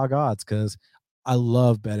getting dog odds, because I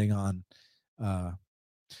love betting on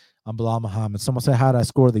Belal Muhammad. Someone said, how did I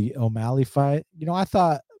score the O'Malley fight? You know, I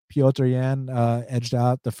thought Piotr Yan edged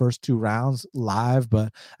out the first 2 rounds live,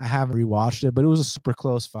 but I haven't rewatched it. But it was a super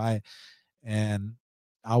close fight, and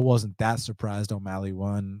I wasn't that surprised O'Malley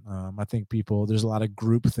won. I think there's a lot of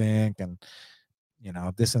groupthink and, you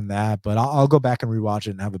know, this and that, but I'll go back and rewatch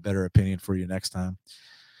it and have a better opinion for you next time.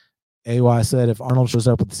 AY said, if Arnold shows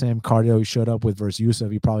up with the same cardio he showed up with versus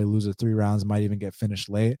Yusuff, he probably loses 3 rounds, might even get finished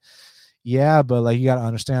late. Yeah, but like, you got to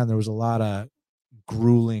understand, there was a lot of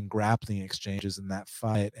grueling grappling exchanges in that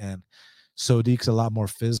fight, and Sodiq's a lot more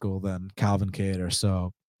physical than Calvin Kattar.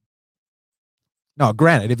 So, no,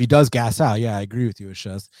 granted, if he does gas out, yeah, I agree with you. It's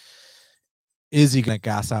just, is he going to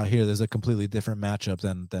gas out here? There's a completely different matchup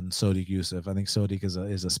than Sodiq Yusuff. I think Sodiq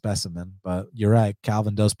is a specimen, but you're right.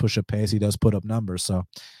 Calvin does push a pace. He does put up numbers. So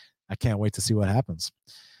I can't wait to see what happens.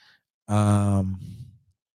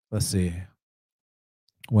 Let's see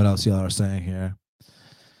what else y'all are saying here.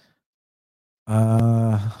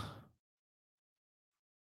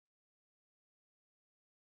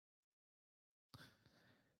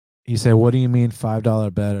 He said, what do you mean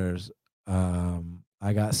 $5 betters?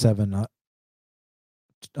 I got $720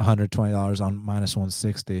 on minus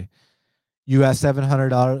 160. You got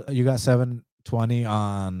 $700. You got $720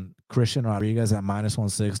 on Christian Rodriguez at minus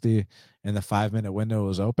 160, and the 5-minute window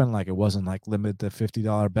was open. Like, it wasn't like limited to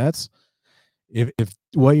 $50 bets. If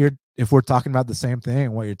we're talking about the same thing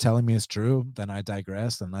and what you're telling me is true, then I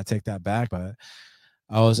digress and I take that back. But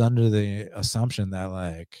I was under the assumption that,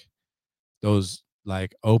 like, those,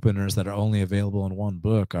 like, openers that are only available in one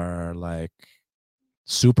book are like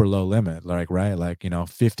super low limit, like, right, like, you know,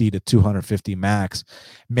 50 to 250 max.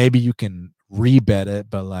 Maybe you can rebet it,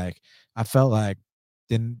 but like, I felt like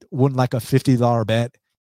wouldn't like a $50 bet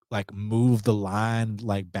like move the line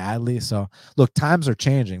like badly. So look, times are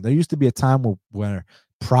changing. There used to be a time where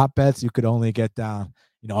prop bets you could only get down,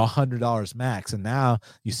 you know, $100 max, and now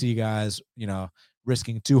you see guys, you know,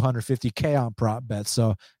 risking 250K on prop bets.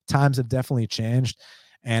 So times have definitely changed,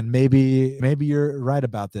 and maybe you're right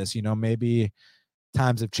about this. You know, maybe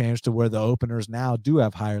times have changed to where the openers now do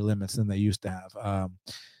have higher limits than they used to have.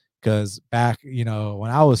 Because back, you know,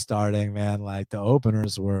 when I was starting, man, like, the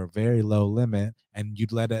openers were very low limit, and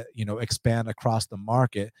you'd let it, you know, expand across the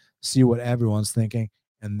market, see what everyone's thinking,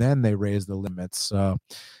 and then they raise the limits. So,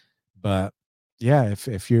 but yeah,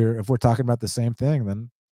 if we're talking about the same thing,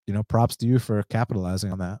 then, you know, props to you for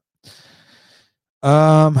capitalizing on that.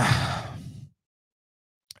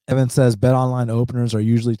 Evan says, bet online openers are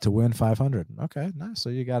usually to win 500. Okay, nice. So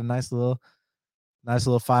you got a nice little Nice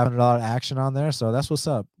little $500 action on there. So that's what's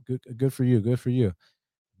up. Good for you. Good for you.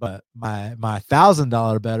 But my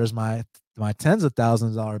 $1,000 betters, my tens of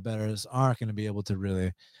thousands of dollar betters aren't going to be able to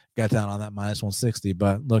really get down on that minus 160.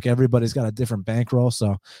 But look, everybody's got a different bankroll,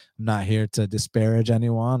 so I'm not here to disparage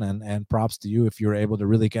anyone. And props to you if you're able to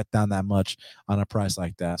really get down that much on a price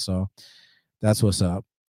like that. So that's what's up.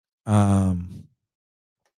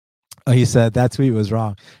 He said that tweet was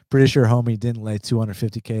wrong. Pretty sure homie didn't lay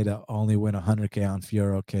 250K to only win 100K on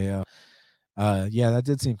Fiora KO. Yeah, that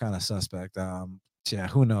did seem kind of suspect. Yeah,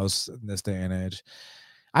 who knows in this day and age.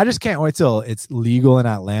 I just can't wait till it's legal in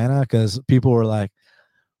Atlanta, because people were like,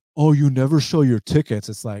 oh, you never show your tickets.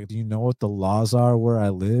 It's like, do you know what the laws are where I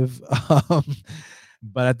live?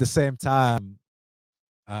 But at the same time,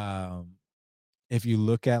 if you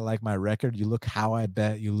look at like my record, you look how I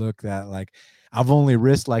bet, you look at like I've only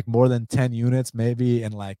risked like more than 10 units maybe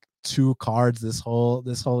in like 2 cards this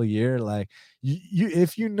whole year. Like you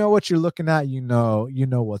if you know what you're looking at, you know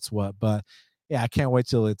what's what. But yeah, I can't wait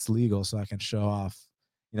till it's legal so I can show off,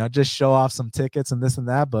 just show off some tickets and this and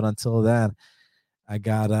that. But until then, I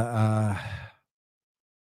gotta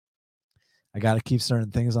keep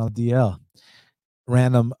certain things on DL.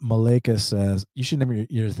 Random Malika says, you should name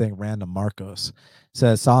your thing Random Marcos.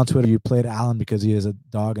 Says, saw on Twitter you played Allen because he is a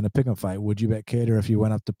dog in a pick'em fight. Would you bet Cater if you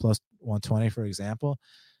went up to plus 120, for example?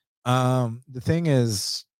 The thing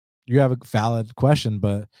is, you have a valid question,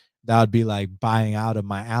 but that would be like buying out of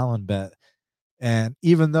my Allen bet. And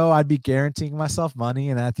even though I'd be guaranteeing myself money,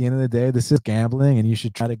 and at the end of the day, this is gambling and you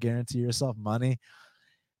should try to guarantee yourself money,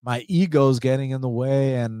 my ego's getting in the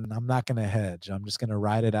way and I'm not going to hedge. I'm just going to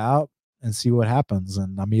ride it out and see what happens.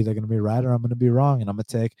 And I'm either going to be right or I'm going to be wrong. And I'm going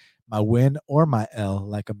to take my win or my L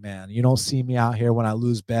like a man. You don't see me out here when I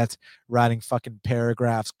lose bets, writing fucking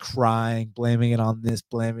paragraphs, crying, blaming it on this,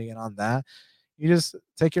 blaming it on that. You just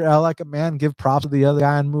take your L like a man, give props to the other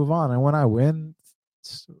guy and move on. And when I win,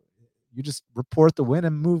 you just report the win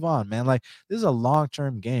and move on, man. Like, this is a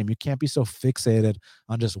long-term game. You can't be so fixated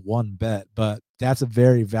on just one bet. But that's a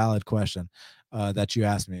very valid question that you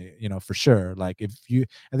asked me, for sure. Like, if you,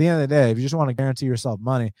 at the end of the day, if you just want to guarantee yourself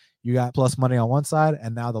money, you got plus money on one side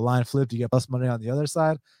and now the line flipped, you get plus money on the other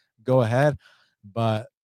side, go ahead. But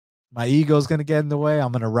my ego is going to get in the way.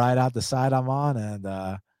 I'm going to ride out the side I'm on. And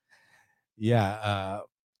I'm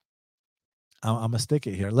going to stick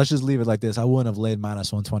it here. Let's just leave it like this. I wouldn't have laid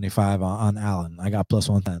minus 125 on Allen. I got plus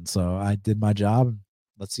 110. So I did my job.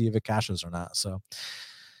 Let's see if it cashes or not. So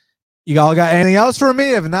you all got anything else for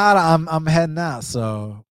me? If not, I'm heading out.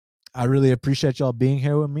 So I really appreciate y'all being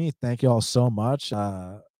here with me. Thank you all so much,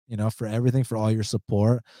 for everything, for all your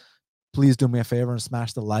support. Please do me a favor and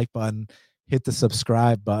smash the like button, hit the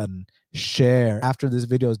subscribe button, share. After this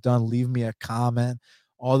video is done, leave me a comment.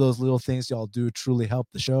 All those little things y'all do truly help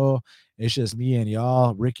the show. It's just me and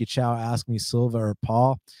y'all. Ricky Chow, Ask Me Silva, or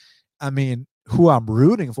Paul. I mean, who I'm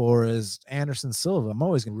rooting for is Anderson Silva. I'm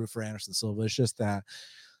always going to root for Anderson Silva. It's just that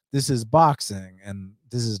this is boxing and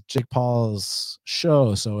this is Jake Paul's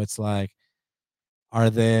show. So it's like, are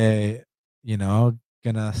they,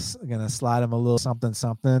 gonna slide him a little something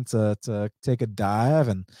to take a dive?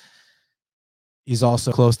 And he's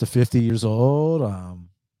also close to 50 years old.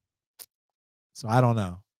 So I don't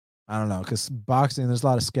know, because boxing, there's a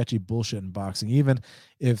lot of sketchy bullshit in boxing. Even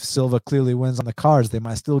if Silva clearly wins on the cards, they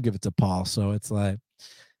might still give it to Paul. So it's like,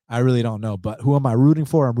 I really don't know. But who am I rooting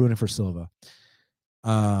for? I'm rooting for Silva.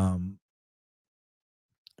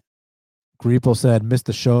 Greeple said, missed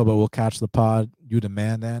the show, but we'll catch the pod. You the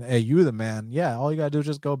man, then. Hey, you the man. Yeah, all you got to do is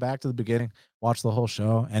just go back to the beginning, watch the whole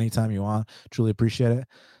show anytime you want. Truly appreciate it.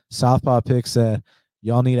 Southpaw Pick said,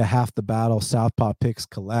 y'all need a half the battle Southpaw Picks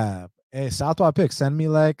collab. Hey, Southpaw Pick, send me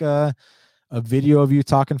like a video of you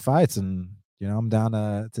talking fights, and I'm down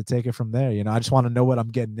to take it from there. I just want to know what I'm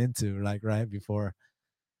getting into, like, right before,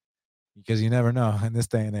 because you never know in this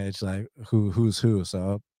day and age, like who's who.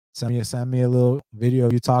 So send me a little video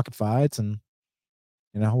of you talking fights, and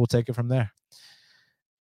we'll take it from there.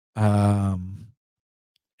 And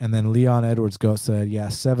then Leon Edwards said, yeah,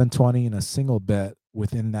 720 in a single bet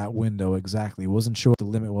within that window. Exactly. Wasn't sure what the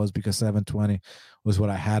limit was because 720 was what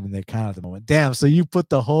I had in the account at the moment. Damn. So you put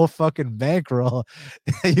the whole fucking bankroll,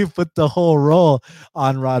 you put the whole roll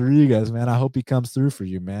on Rodriguez, man. I hope he comes through for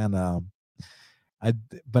you, man.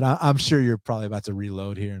 I'm sure you're probably about to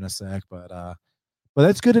reload here in a sec, but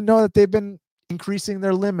that's good to know that they've been increasing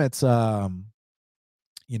their limits.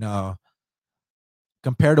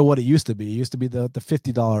 Compared to what it used to be. It used to be the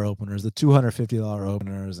 $50 openers, the $250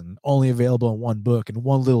 openers, and only available in one book. And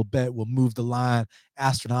one little bet will move the line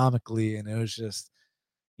astronomically. And it was just,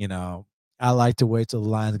 I like to wait till the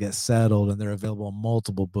lines get settled and they're available in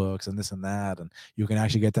multiple books and this and that, and you can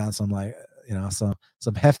actually get down some like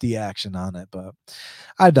some hefty action on it. But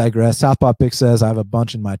I digress. Southpaw Pick says I have a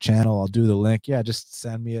bunch in my channel. I'll do the link. Yeah, just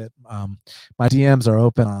send me it. My DMs are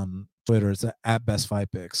open on Twitter. It's at Best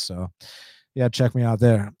Fight Picks. So yeah, check me out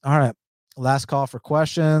there. All right, last call for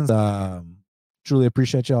questions. Truly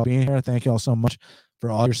appreciate y'all being here. Thank y'all so much for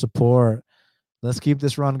all your support. Let's keep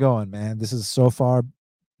this run going, man. This is so far,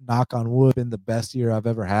 knock on wood, been the best year I've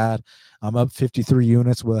ever had. I'm up 53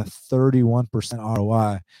 units with a 31%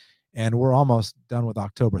 ROI, and we're almost done with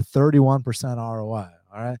October. 31% ROI.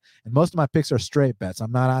 All right, and most of my picks are straight bets.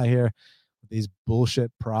 I'm not out here with these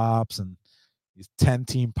bullshit props and these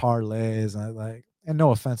 10-team parlays. And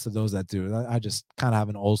no offense to those that do. I just kind of have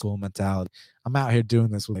an old school mentality. I'm out here doing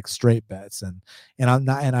this with like straight bets, and I'm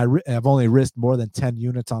not, and I've only risked more than 10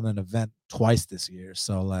 units on an event twice this year.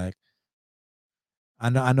 So like, I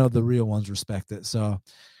know the real ones respect it. So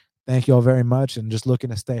thank you all very much, and just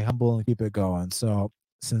looking to stay humble and keep it going. So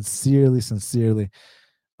sincerely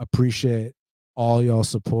appreciate all y'all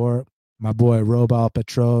support. My boy Robal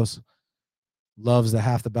Petros loves the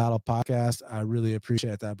Half the Battle podcast. I really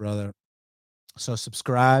appreciate that, brother. So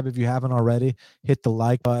subscribe if you haven't already. Hit the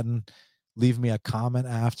like button. Leave me a comment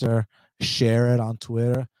after. Share it on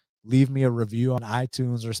Twitter. Leave me a review on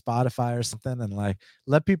iTunes or Spotify or something, and like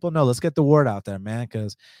let people know. Let's get the word out there, man,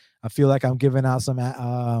 because I feel like I'm giving out some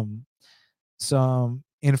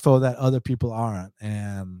info that other people aren't.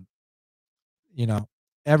 And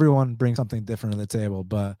everyone brings something different to the table,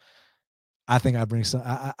 but I think I bring some.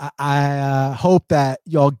 I hope that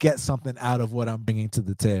y'all get something out of what I'm bringing to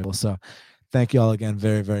the table. So thank you all again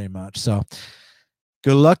very, very much. So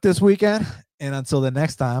good luck this weekend. And until the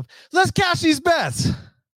next time, let's cash these bets.